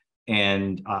negotiating.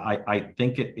 And I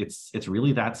think it's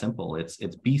really that simple. It's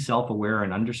be self-aware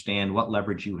and understand what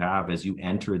leverage you have as you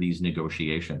enter these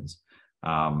negotiations.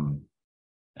 And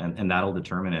that'll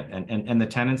determine it. And the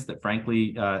tenants that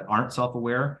frankly aren't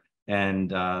self-aware and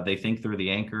they think they're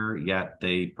the anchor, yet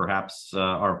they perhaps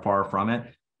are far from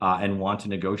it and want to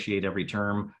negotiate every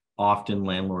term, often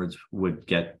landlords would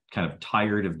get kind of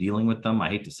tired of dealing with them. I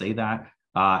hate to say that.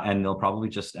 And they'll probably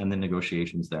just end the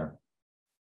negotiations there.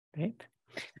 Right.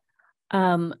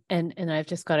 And I've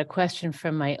just got a question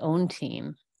from my own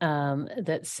team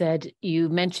that said, you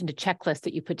mentioned a checklist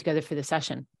that you put together for the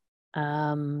session.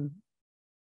 Are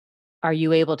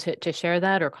you able to share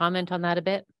that or comment on that a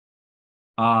bit?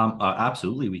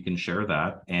 Absolutely, we can share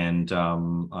that. And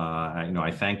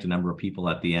I thanked a number of people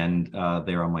at the end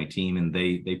there on my team, and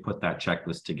they put that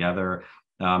checklist together.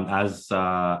 I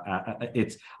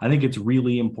think it's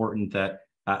really important that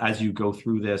as you go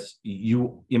through this,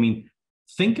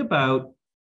 think about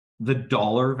the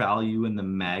dollar value and the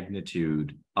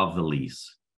magnitude of the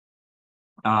lease.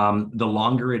 The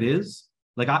longer it is,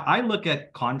 like I look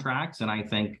at contracts and I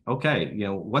think, okay,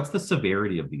 what's the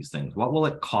severity of these things? What will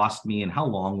it cost me and how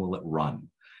long will it run?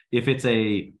 If it's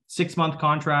a 6-month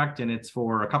contract and it's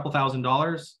for a couple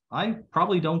 $1,000s, I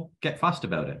probably don't get fussed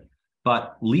about it.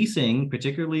 But leasing,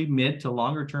 particularly mid to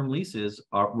longer term leases,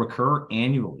 recur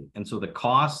annually. And so the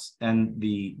costs and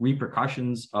the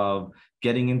repercussions of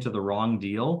getting into the wrong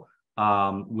deal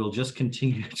will just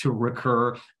continue to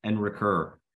recur and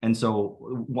recur. And so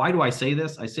why do I say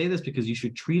this? I say this because you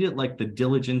should treat it like the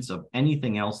diligence of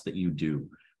anything else that you do,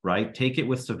 right? Take it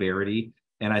with severity.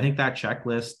 And I think that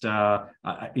checklist,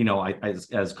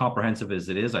 as comprehensive as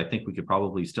it is, I think we could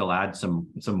probably still add some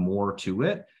more to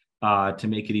it to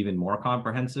make it even more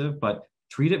comprehensive. But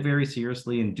treat it very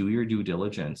seriously and do your due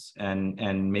diligence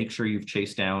and make sure you've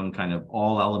chased down kind of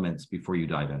all elements before you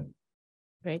dive in.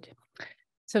 Right.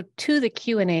 So to the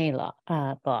Q&A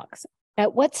box.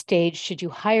 At what stage should you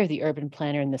hire the urban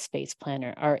planner and the space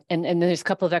planner? And there's a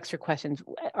couple of extra questions.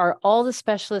 Are all the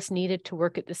specialists needed to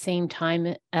work at the same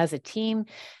time as a team?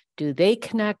 Do they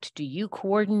connect? Do you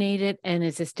coordinate it? And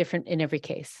is this different in every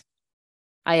case?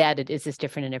 I added, is this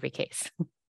different in every case?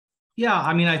 Yeah,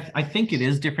 I mean, I think it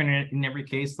is different in every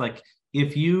case. Like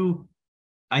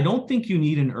I don't think you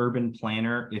need an urban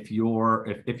planner if you're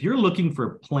looking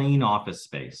for plain office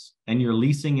space and you're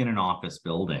leasing in an office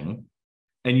building,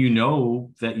 and you know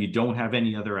that you don't have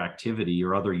any other activity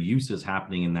or other uses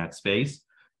happening in that space,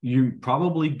 you're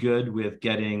probably good with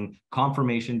getting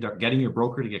your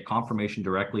broker to get confirmation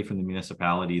directly from the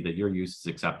municipality that your use is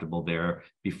acceptable there.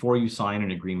 Before you sign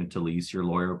an agreement to lease, your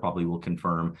lawyer probably will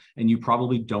confirm, and you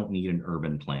probably don't need an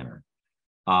urban planner.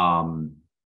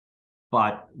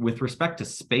 But with respect to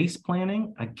space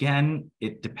planning, again,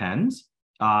 it depends.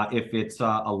 If it's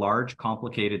a large,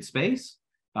 complicated space,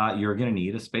 you're going to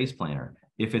need a space planner.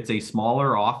 If it's a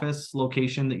smaller office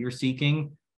location that you're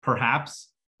seeking, perhaps,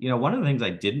 one of the things I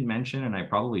didn't mention, and I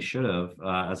probably should have,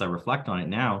 as I reflect on it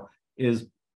now, is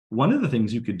one of the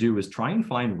things you could do is try and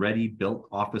find ready-built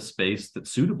office space that's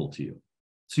suitable to you.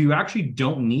 So you actually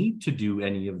don't need to do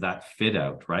any of that fit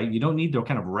out, right? You don't need to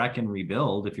kind of wreck and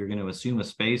rebuild if you're going to assume a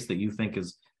space that you think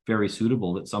is very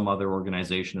suitable that some other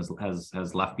organization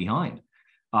has left behind.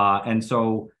 And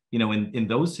so, in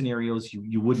those scenarios,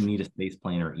 you wouldn't need a space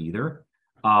planner either.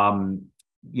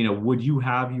 Would you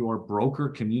have your broker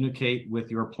communicate with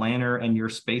your planner and your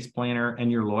space planner and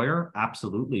your lawyer?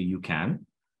 Absolutely, you can.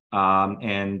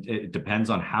 And it depends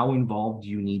on how involved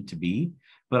you need to be.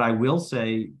 But I will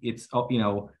say it's,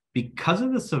 because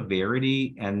of the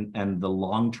severity and the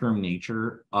long-term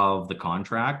nature of the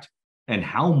contract and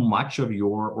how much of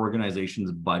your organization's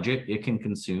budget it can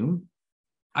consume,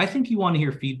 I think you want to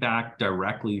hear feedback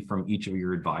directly from each of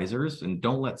your advisors, and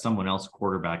don't let someone else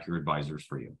quarterback your advisors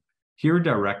for you. Hear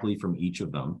directly from each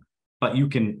of them, but you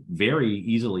can very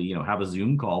easily, have a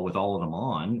Zoom call with all of them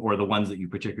on, or the ones that you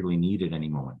particularly need at any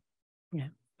moment. Yeah.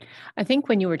 I think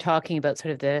when you were talking about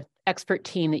sort of the expert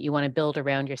team that you want to build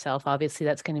around yourself, obviously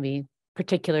that's going to be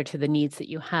particular to the needs that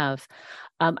you have.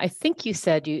 I think you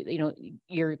said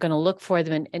you're going to look for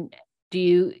them, and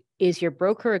is your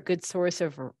broker a good source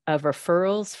of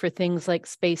referrals for things like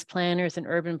space planners and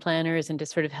urban planners, and to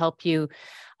sort of help you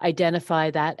identify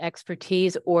that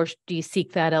expertise, or do you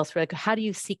seek that elsewhere? Like, how do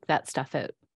you seek that stuff out?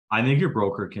 I think your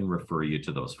broker can refer you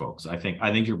to those folks. I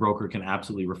think your broker can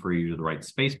absolutely refer you to the right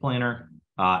space planner.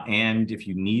 And if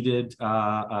you needed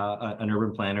an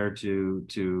urban planner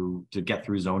to get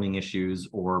through zoning issues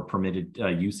or permitted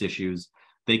use issues,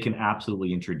 they can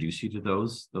absolutely introduce you to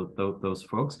those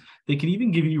folks. They can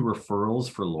even give you referrals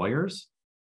for lawyers.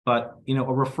 But a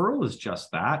referral is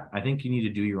just that. I think you need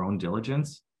to do your own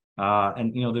diligence.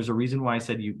 And there's a reason why I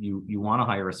said you want to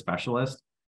hire a specialist.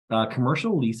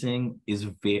 Commercial leasing it's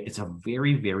a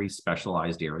very, very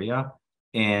specialized area,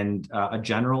 and a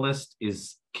generalist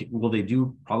will they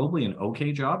do probably an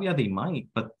okay job? Yeah, they might,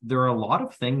 but there are a lot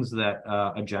of things that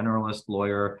a generalist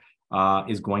lawyer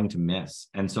is going to miss,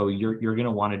 and so you're going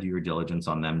to want to do your diligence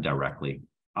on them directly.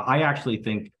 I actually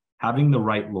think having the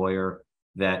right lawyer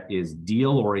that is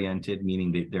deal oriented,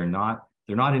 meaning that they're not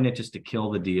in it just to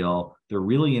kill the deal. They're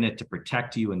really in it to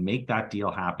protect you and make that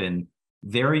deal happen.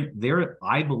 They're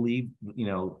I believe,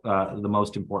 the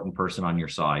most important person on your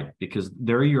side, because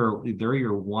they're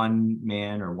your one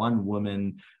man or one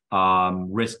woman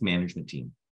risk management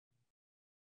team.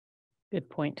 Good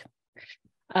point.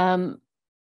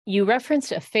 You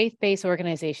referenced a faith-based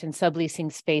organization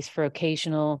subleasing space for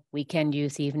occasional weekend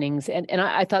use, evenings. And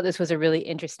I thought this was a really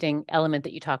interesting element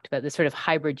that you talked about, this sort of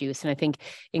hybrid use. And I think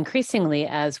increasingly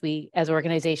as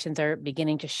organizations are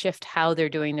beginning to shift how they're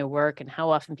doing their work and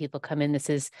how often people come in, this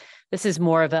is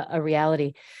more of a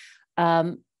reality.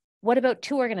 What about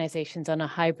two organizations on a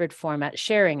hybrid format,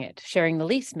 sharing the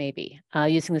lease, maybe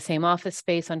using the same office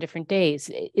space on different days?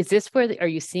 Is this are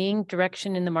you seeing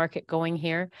direction in the market going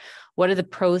here? What are the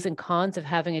pros and cons of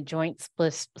having a joint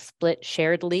split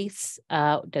shared lease?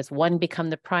 Does one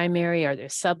become the primary? Are there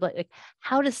sublet?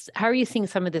 How are you seeing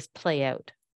some of this play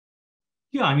out?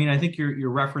 Yeah, I mean, I think you're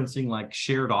referencing like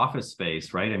shared office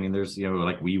space, right? I mean, there's,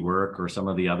 like WeWork or some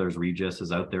of the others, Regus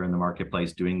is out there in the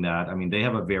marketplace doing that. I mean, they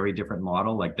have a very different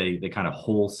model. Like they kind of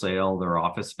wholesale their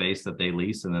office space that they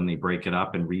lease, and then they break it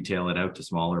up and retail it out to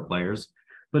smaller players.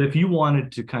 But if you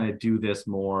wanted to kind of do this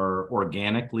more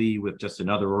organically with just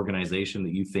another organization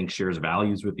that you think shares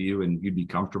values with you and you'd be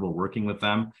comfortable working with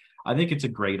them, I think it's a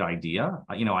great idea.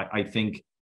 I think,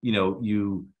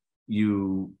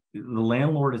 the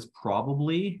landlord is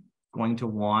probably going to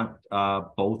want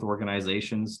both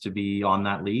organizations to be on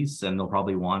that lease, and they'll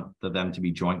probably want them to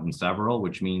be joint and several,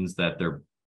 which means that they're,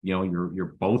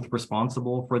 you're both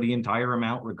responsible for the entire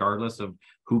amount, regardless of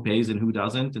who pays and who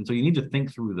doesn't. And so you need to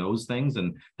think through those things.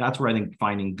 And that's where I think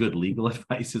finding good legal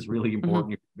advice is really important.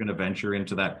 Mm-hmm. If you're going to venture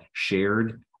into that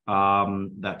shared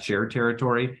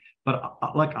territory. But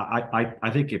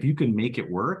I think if you can make it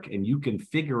work and you can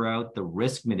figure out the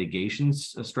risk mitigation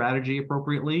strategy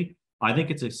appropriately, I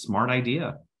think it's a smart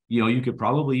idea. You could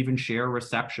probably even share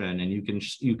reception, and you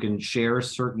can share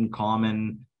certain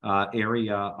common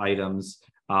area items.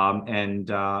 And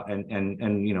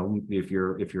if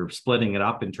you're splitting it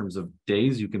up in terms of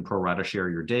days, you can pro rata share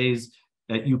your days.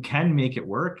 You can make it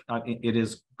work. It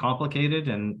is complicated,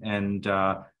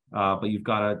 but you've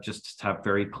got to just have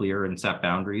very clear and set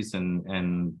boundaries.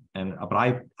 But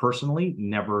I personally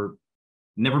never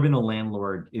been a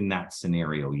landlord in that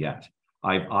scenario yet.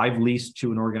 I've leased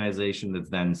to an organization that's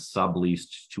then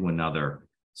subleased to another.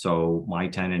 So my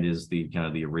tenant is the kind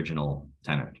of the original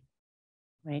tenant.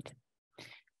 Right.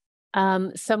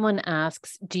 Someone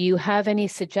asks, do you have any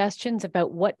suggestions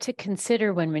about what to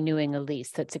consider when renewing a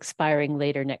lease that's expiring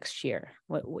later next year?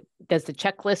 What does the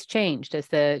checklist change?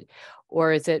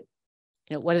 Or is it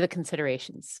What are the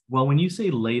considerations? Well, when you say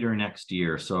later next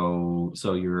year,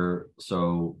 we're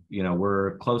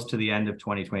close to the end of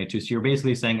 2022. So you're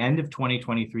basically saying end of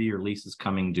 2023, your lease is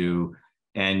coming due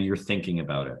and you're thinking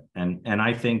about it. And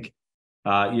I think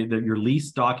your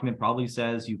lease document probably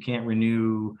says you can't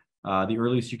renew. The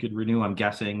earliest you could renew, I'm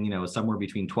guessing, is somewhere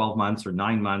between 12 months or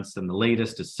 9 months, and the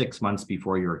latest is 6 months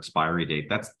before your expiry date.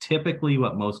 That's typically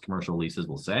what most commercial leases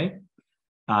will say.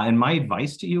 And my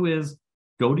advice to you is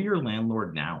go to your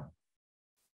landlord now.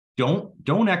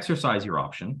 Don't exercise your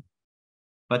option,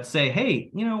 but say,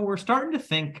 hey, we're starting to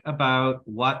think about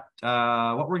what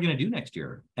we're going to do next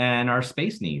year and our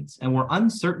space needs, and we're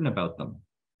uncertain about them.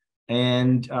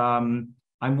 And I'm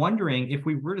wondering if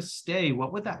we were to stay,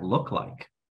 what would that look like?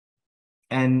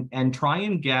 And try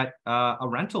and get a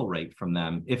rental rate from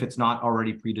them if it's not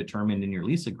already predetermined in your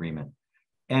lease agreement.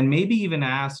 And maybe even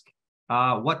ask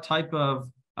what type of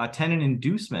tenant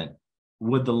inducement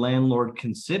would the landlord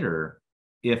consider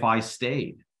if I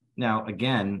stayed? Now,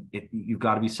 again, you've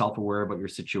got to be self-aware about your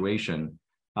situation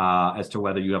as to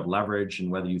whether you have leverage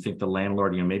and whether you think the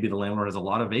landlord, maybe the landlord has a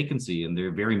lot of vacancy and they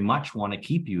very much want to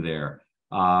keep you there.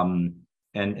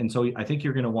 And so I think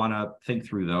you're going to want to think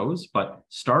through those, but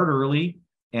start early.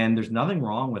 And there's nothing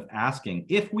wrong with asking,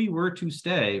 if we were to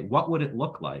stay, what would it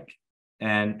look like?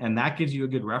 And that gives you a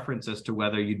good reference as to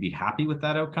whether you'd be happy with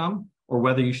that outcome or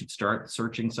whether you should start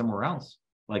searching somewhere else.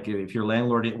 Like if your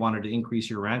landlord wanted to increase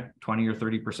your rent 20 or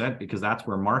 30% because that's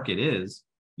where market is,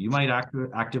 you might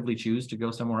actively choose to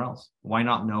go somewhere else. Why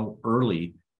not know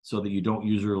early so that you don't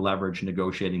use your leverage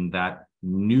negotiating that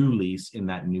new lease in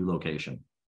that new location?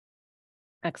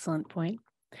 Excellent point.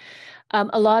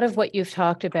 A lot of what you've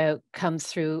talked about comes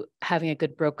through having a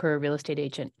good broker or real estate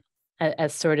agent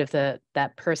as sort of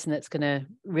that person that's going to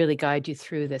really guide you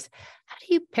through this. How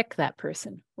do you pick that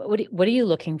person? What are you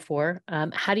looking for?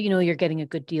 How do you know you're getting a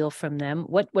good deal from them?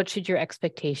 What should your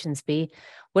expectations be?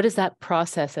 What does that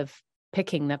process of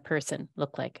picking that person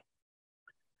look like?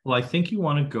 Well, I think you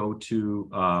want to go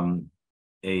to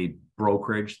a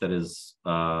brokerage that has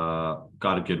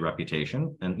got a good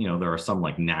reputation. And, there are some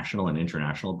like national and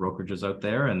international brokerages out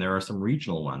there, and there are some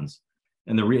regional ones.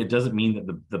 And it doesn't mean that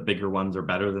the bigger ones are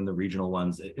better than the regional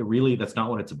ones. It really, that's not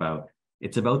what it's about.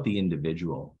 It's about the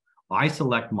individual. I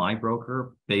select my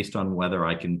broker based on whether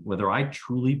I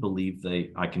truly believe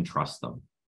I can trust them.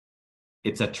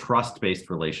 It's a trust-based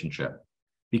relationship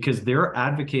because they're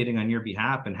advocating on your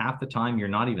behalf, and half the time you're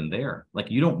not even there.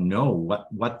 Like you don't know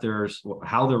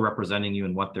how they're representing you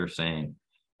and what they're saying.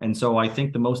 And so I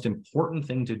think the most important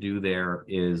thing to do there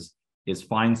is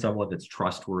find someone that's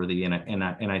trustworthy. And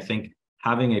I think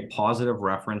having a positive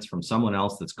reference from someone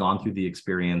else that's gone through the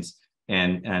experience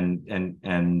and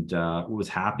was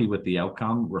happy with the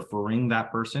outcome, referring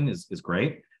that person is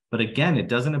great. But again, it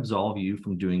doesn't absolve you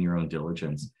from doing your own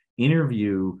diligence.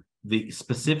 Interview the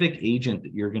specific agent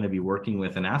that you're going to be working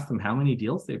with and ask them how many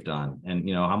deals they've done and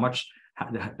how much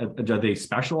do they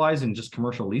specialize in just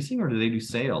commercial leasing, or do they do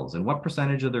sales, and what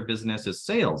percentage of their business is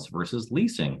sales versus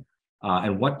leasing,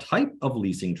 and what type of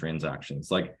leasing transactions.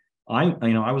 Like I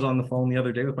was on the phone the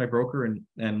other day with my broker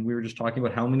and we were just talking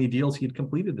about how many deals he'd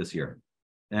completed this year.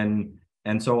 And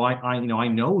so I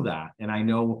know that, and I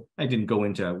know I didn't go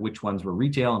into which ones were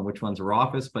retail and which ones were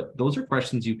office, but those are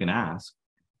questions you can ask.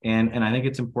 And I think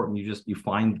it's important you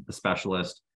find the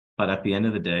specialist, but at the end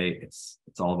of the day, it's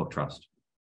all about trust.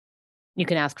 You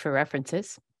can ask for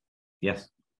references. Yes.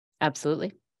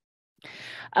 Absolutely.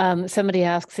 Somebody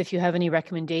asks if you have any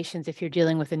recommendations if you're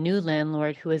dealing with a new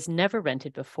landlord who has never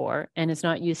rented before and is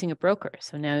not using a broker.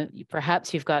 So now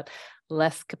perhaps you've got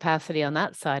less capacity on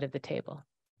that side of the table.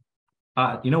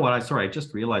 You know what? I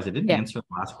just realized I didn't answer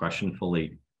the last question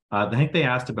fully. I think they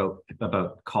asked about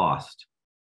cost.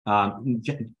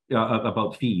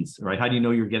 About fees, right? How do you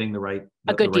know you're getting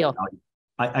a good deal?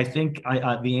 I think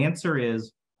the answer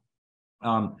is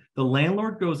the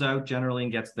landlord goes out generally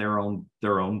and gets their own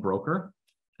broker.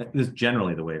 That is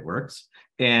generally the way it works,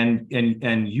 and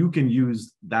you can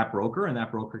use that broker, and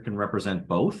that broker can represent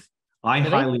both.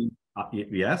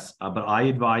 Yes, but I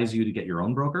advise you to get your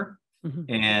own broker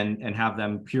and have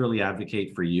them purely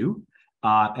advocate for you.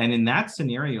 And in that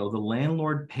scenario, the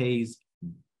landlord pays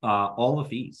all the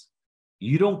fees.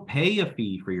 You don't pay a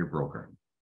fee for your broker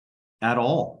at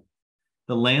all.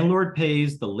 The landlord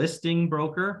pays the listing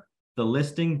broker. The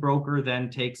listing broker then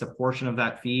takes a portion of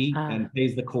that fee and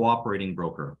pays the cooperating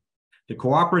broker. The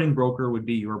cooperating broker would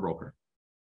be your broker.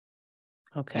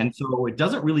 Okay. And so it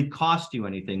doesn't really cost you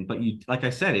anything, but like I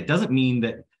said, it doesn't mean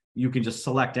that you can just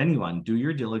select anyone. Do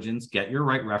your diligence, get your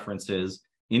right references,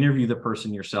 interview the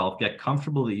person yourself, get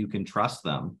comfortable that you can trust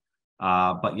them.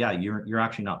 But yeah, you're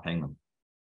actually not paying them.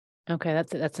 Okay,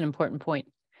 that's an important point.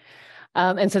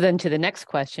 And so then to the next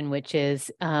question, which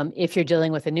is, if you're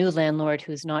dealing with a new landlord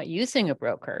who's not using a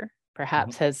broker,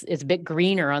 perhaps is a bit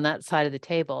greener on that side of the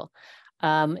table,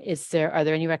 are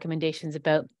there any recommendations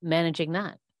about managing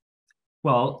that?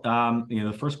 Well,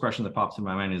 the first question that pops in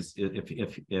my mind is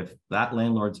if that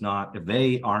landlord's not, if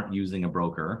they aren't using a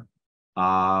broker,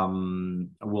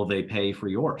 will they pay for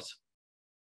yours?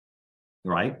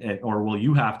 Right? Or will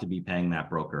you have to be paying that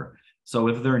broker? So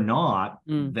if they're not,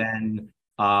 then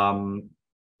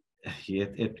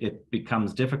it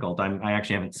becomes difficult. I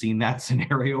actually haven't seen that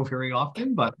scenario very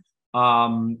often, but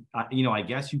I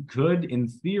guess you could, in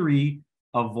theory,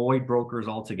 avoid brokers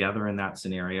altogether in that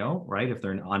scenario, right? If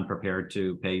they're unprepared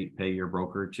to pay your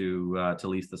broker to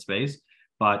lease the space.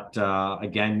 But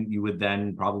again, you would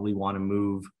then probably want to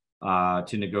move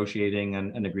to negotiating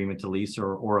an agreement to lease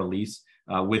or a lease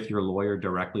with your lawyer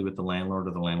directly with the landlord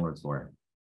or the landlord's lawyer.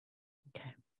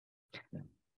 Okay.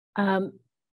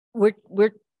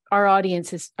 Our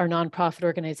audience are nonprofit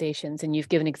organizations, and you've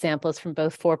given examples from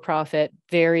both for-profit,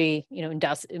 very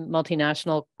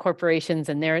multinational corporations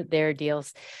and their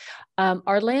deals.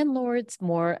 Are landlords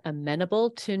more amenable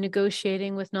to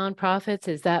negotiating with nonprofits?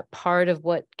 Is that part of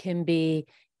what can be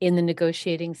in the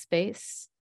negotiating space?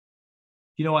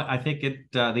 You know what? I think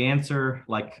the answer,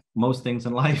 like most things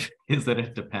in life, is that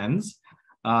it depends.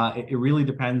 It really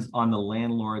depends on the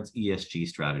landlord's ESG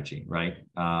strategy, right?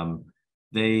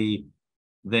 They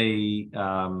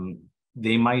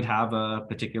might have a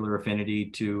particular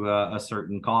affinity to a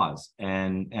certain cause,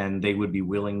 and they would be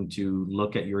willing to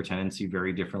look at your tenancy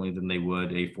very differently than they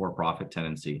would a for-profit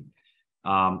tenancy.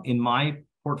 In my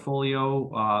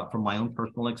portfolio, from my own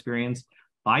personal experience,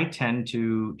 I tend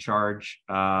to charge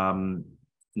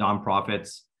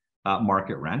nonprofits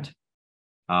market rent.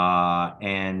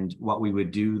 And what we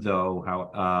would do, though,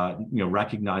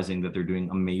 recognizing that they're doing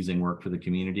amazing work for the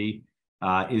community,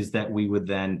 is that we would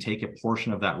then take a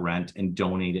portion of that rent and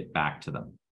donate it back to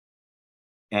them.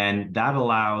 And that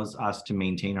allows us to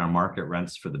maintain our market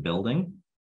rents for the building.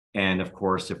 And of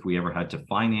course, if we ever had to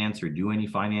finance or do any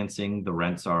financing, the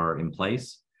rents are in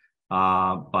place.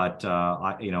 I've done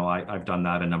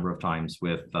that a number of times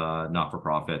with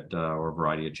not-for-profit or a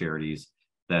variety of charities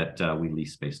that we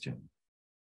lease space to.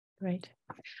 Great.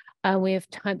 We have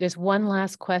time. There's one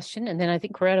last question, and then I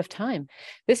think we're out of time.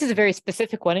 This is a very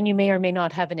specific one, and you may or may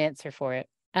not have an answer for it.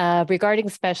 Regarding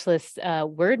specialists,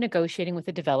 we're negotiating with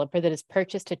a developer that has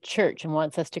purchased a church and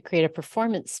wants us to create a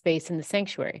performance space in the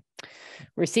sanctuary.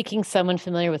 We're seeking someone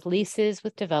familiar with leases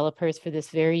with developers for this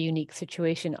very unique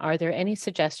situation. Are there any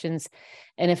suggestions?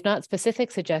 And if not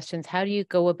specific suggestions, how do you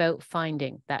go about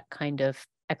finding that kind of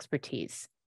expertise?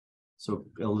 So,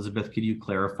 Elizabeth, could you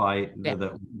clarify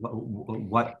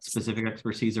what specific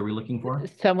expertise are we looking for?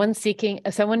 Someone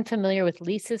familiar with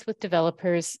leases with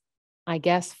developers, I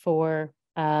guess, for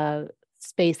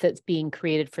space that's being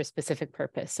created for a specific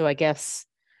purpose. So I guess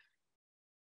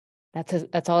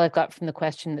that's all I've got from the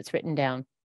question that's written down.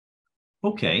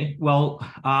 Okay, well,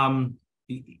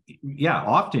 yeah,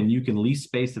 often you can lease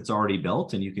space that's already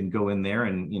built, and you can go in there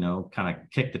and kind of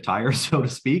kick the tires, so to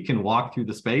speak, and walk through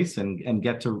the space and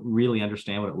get to really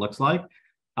understand what it looks like.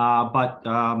 But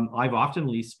I've often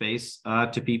leased space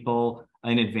to people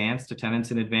in advance, to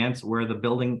tenants in advance, where the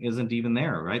building isn't even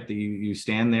there, right? You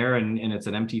stand there and it's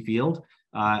an empty field,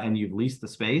 and you've leased the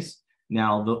space.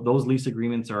 Now, those lease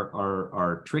agreements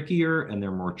are trickier and they're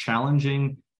more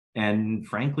challenging. And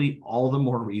frankly, all the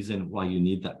more reason why you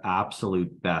need the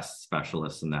absolute best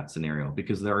specialists in that scenario,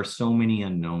 because there are so many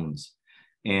unknowns,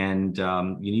 and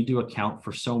you need to account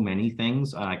for so many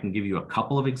things. I can give you a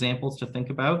couple of examples to think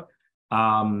about.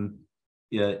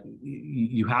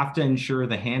 You have to ensure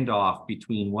the handoff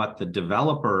between what the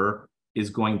developer is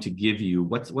going to give you,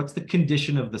 what's the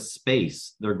condition of the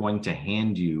space they're going to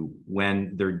hand you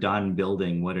when they're done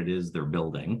building what it is they're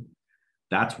building.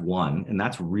 That's one, and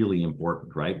that's really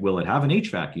important, right? Will it have an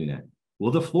HVAC unit?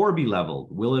 Will the floor be leveled?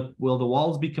 Will the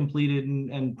walls be completed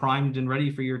and primed and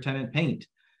ready for your tenant paint?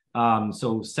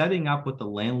 So setting up what the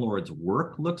landlord's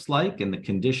work looks like and the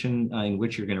condition in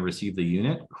which you're going to receive the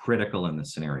unit, critical in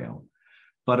this scenario.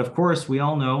 But of course, we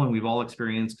all know, and we've all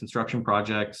experienced, construction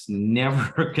projects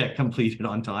never get completed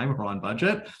on time or on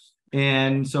budget.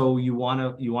 And so you want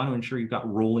to ensure you've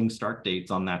got rolling start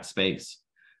dates on that space.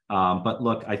 But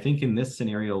look, I think in this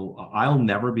scenario, I'll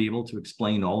never be able to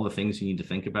explain all the things you need to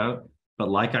think about. But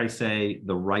like I say,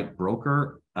 the right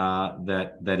broker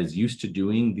that is used to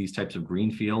doing these types of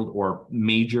greenfield or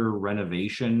major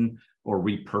renovation or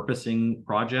repurposing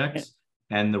projects,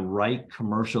 and the right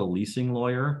commercial leasing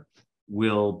lawyer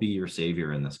will be your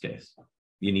savior in this case.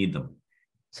 You need them.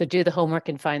 So do the homework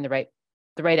and find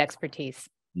the the right expertise.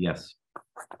 Yes.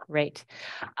 Great.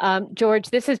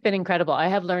 George, this has been incredible. I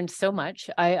have learned so much.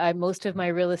 I most of my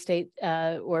real estate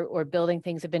or building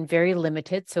things have been very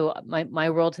limited. So my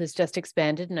world has just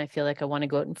expanded and I feel like I want to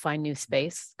go out and find new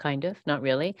space, kind of, not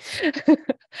really.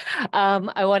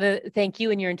 I want to thank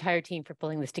you and your entire team for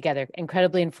pulling this together.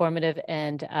 Incredibly informative,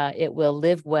 and it will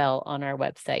live well on our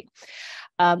website.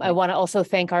 I want to also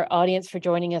thank our audience for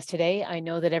joining us today. I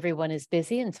know that everyone is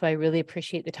busy, and so I really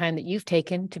appreciate the time that you've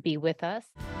taken to be with us.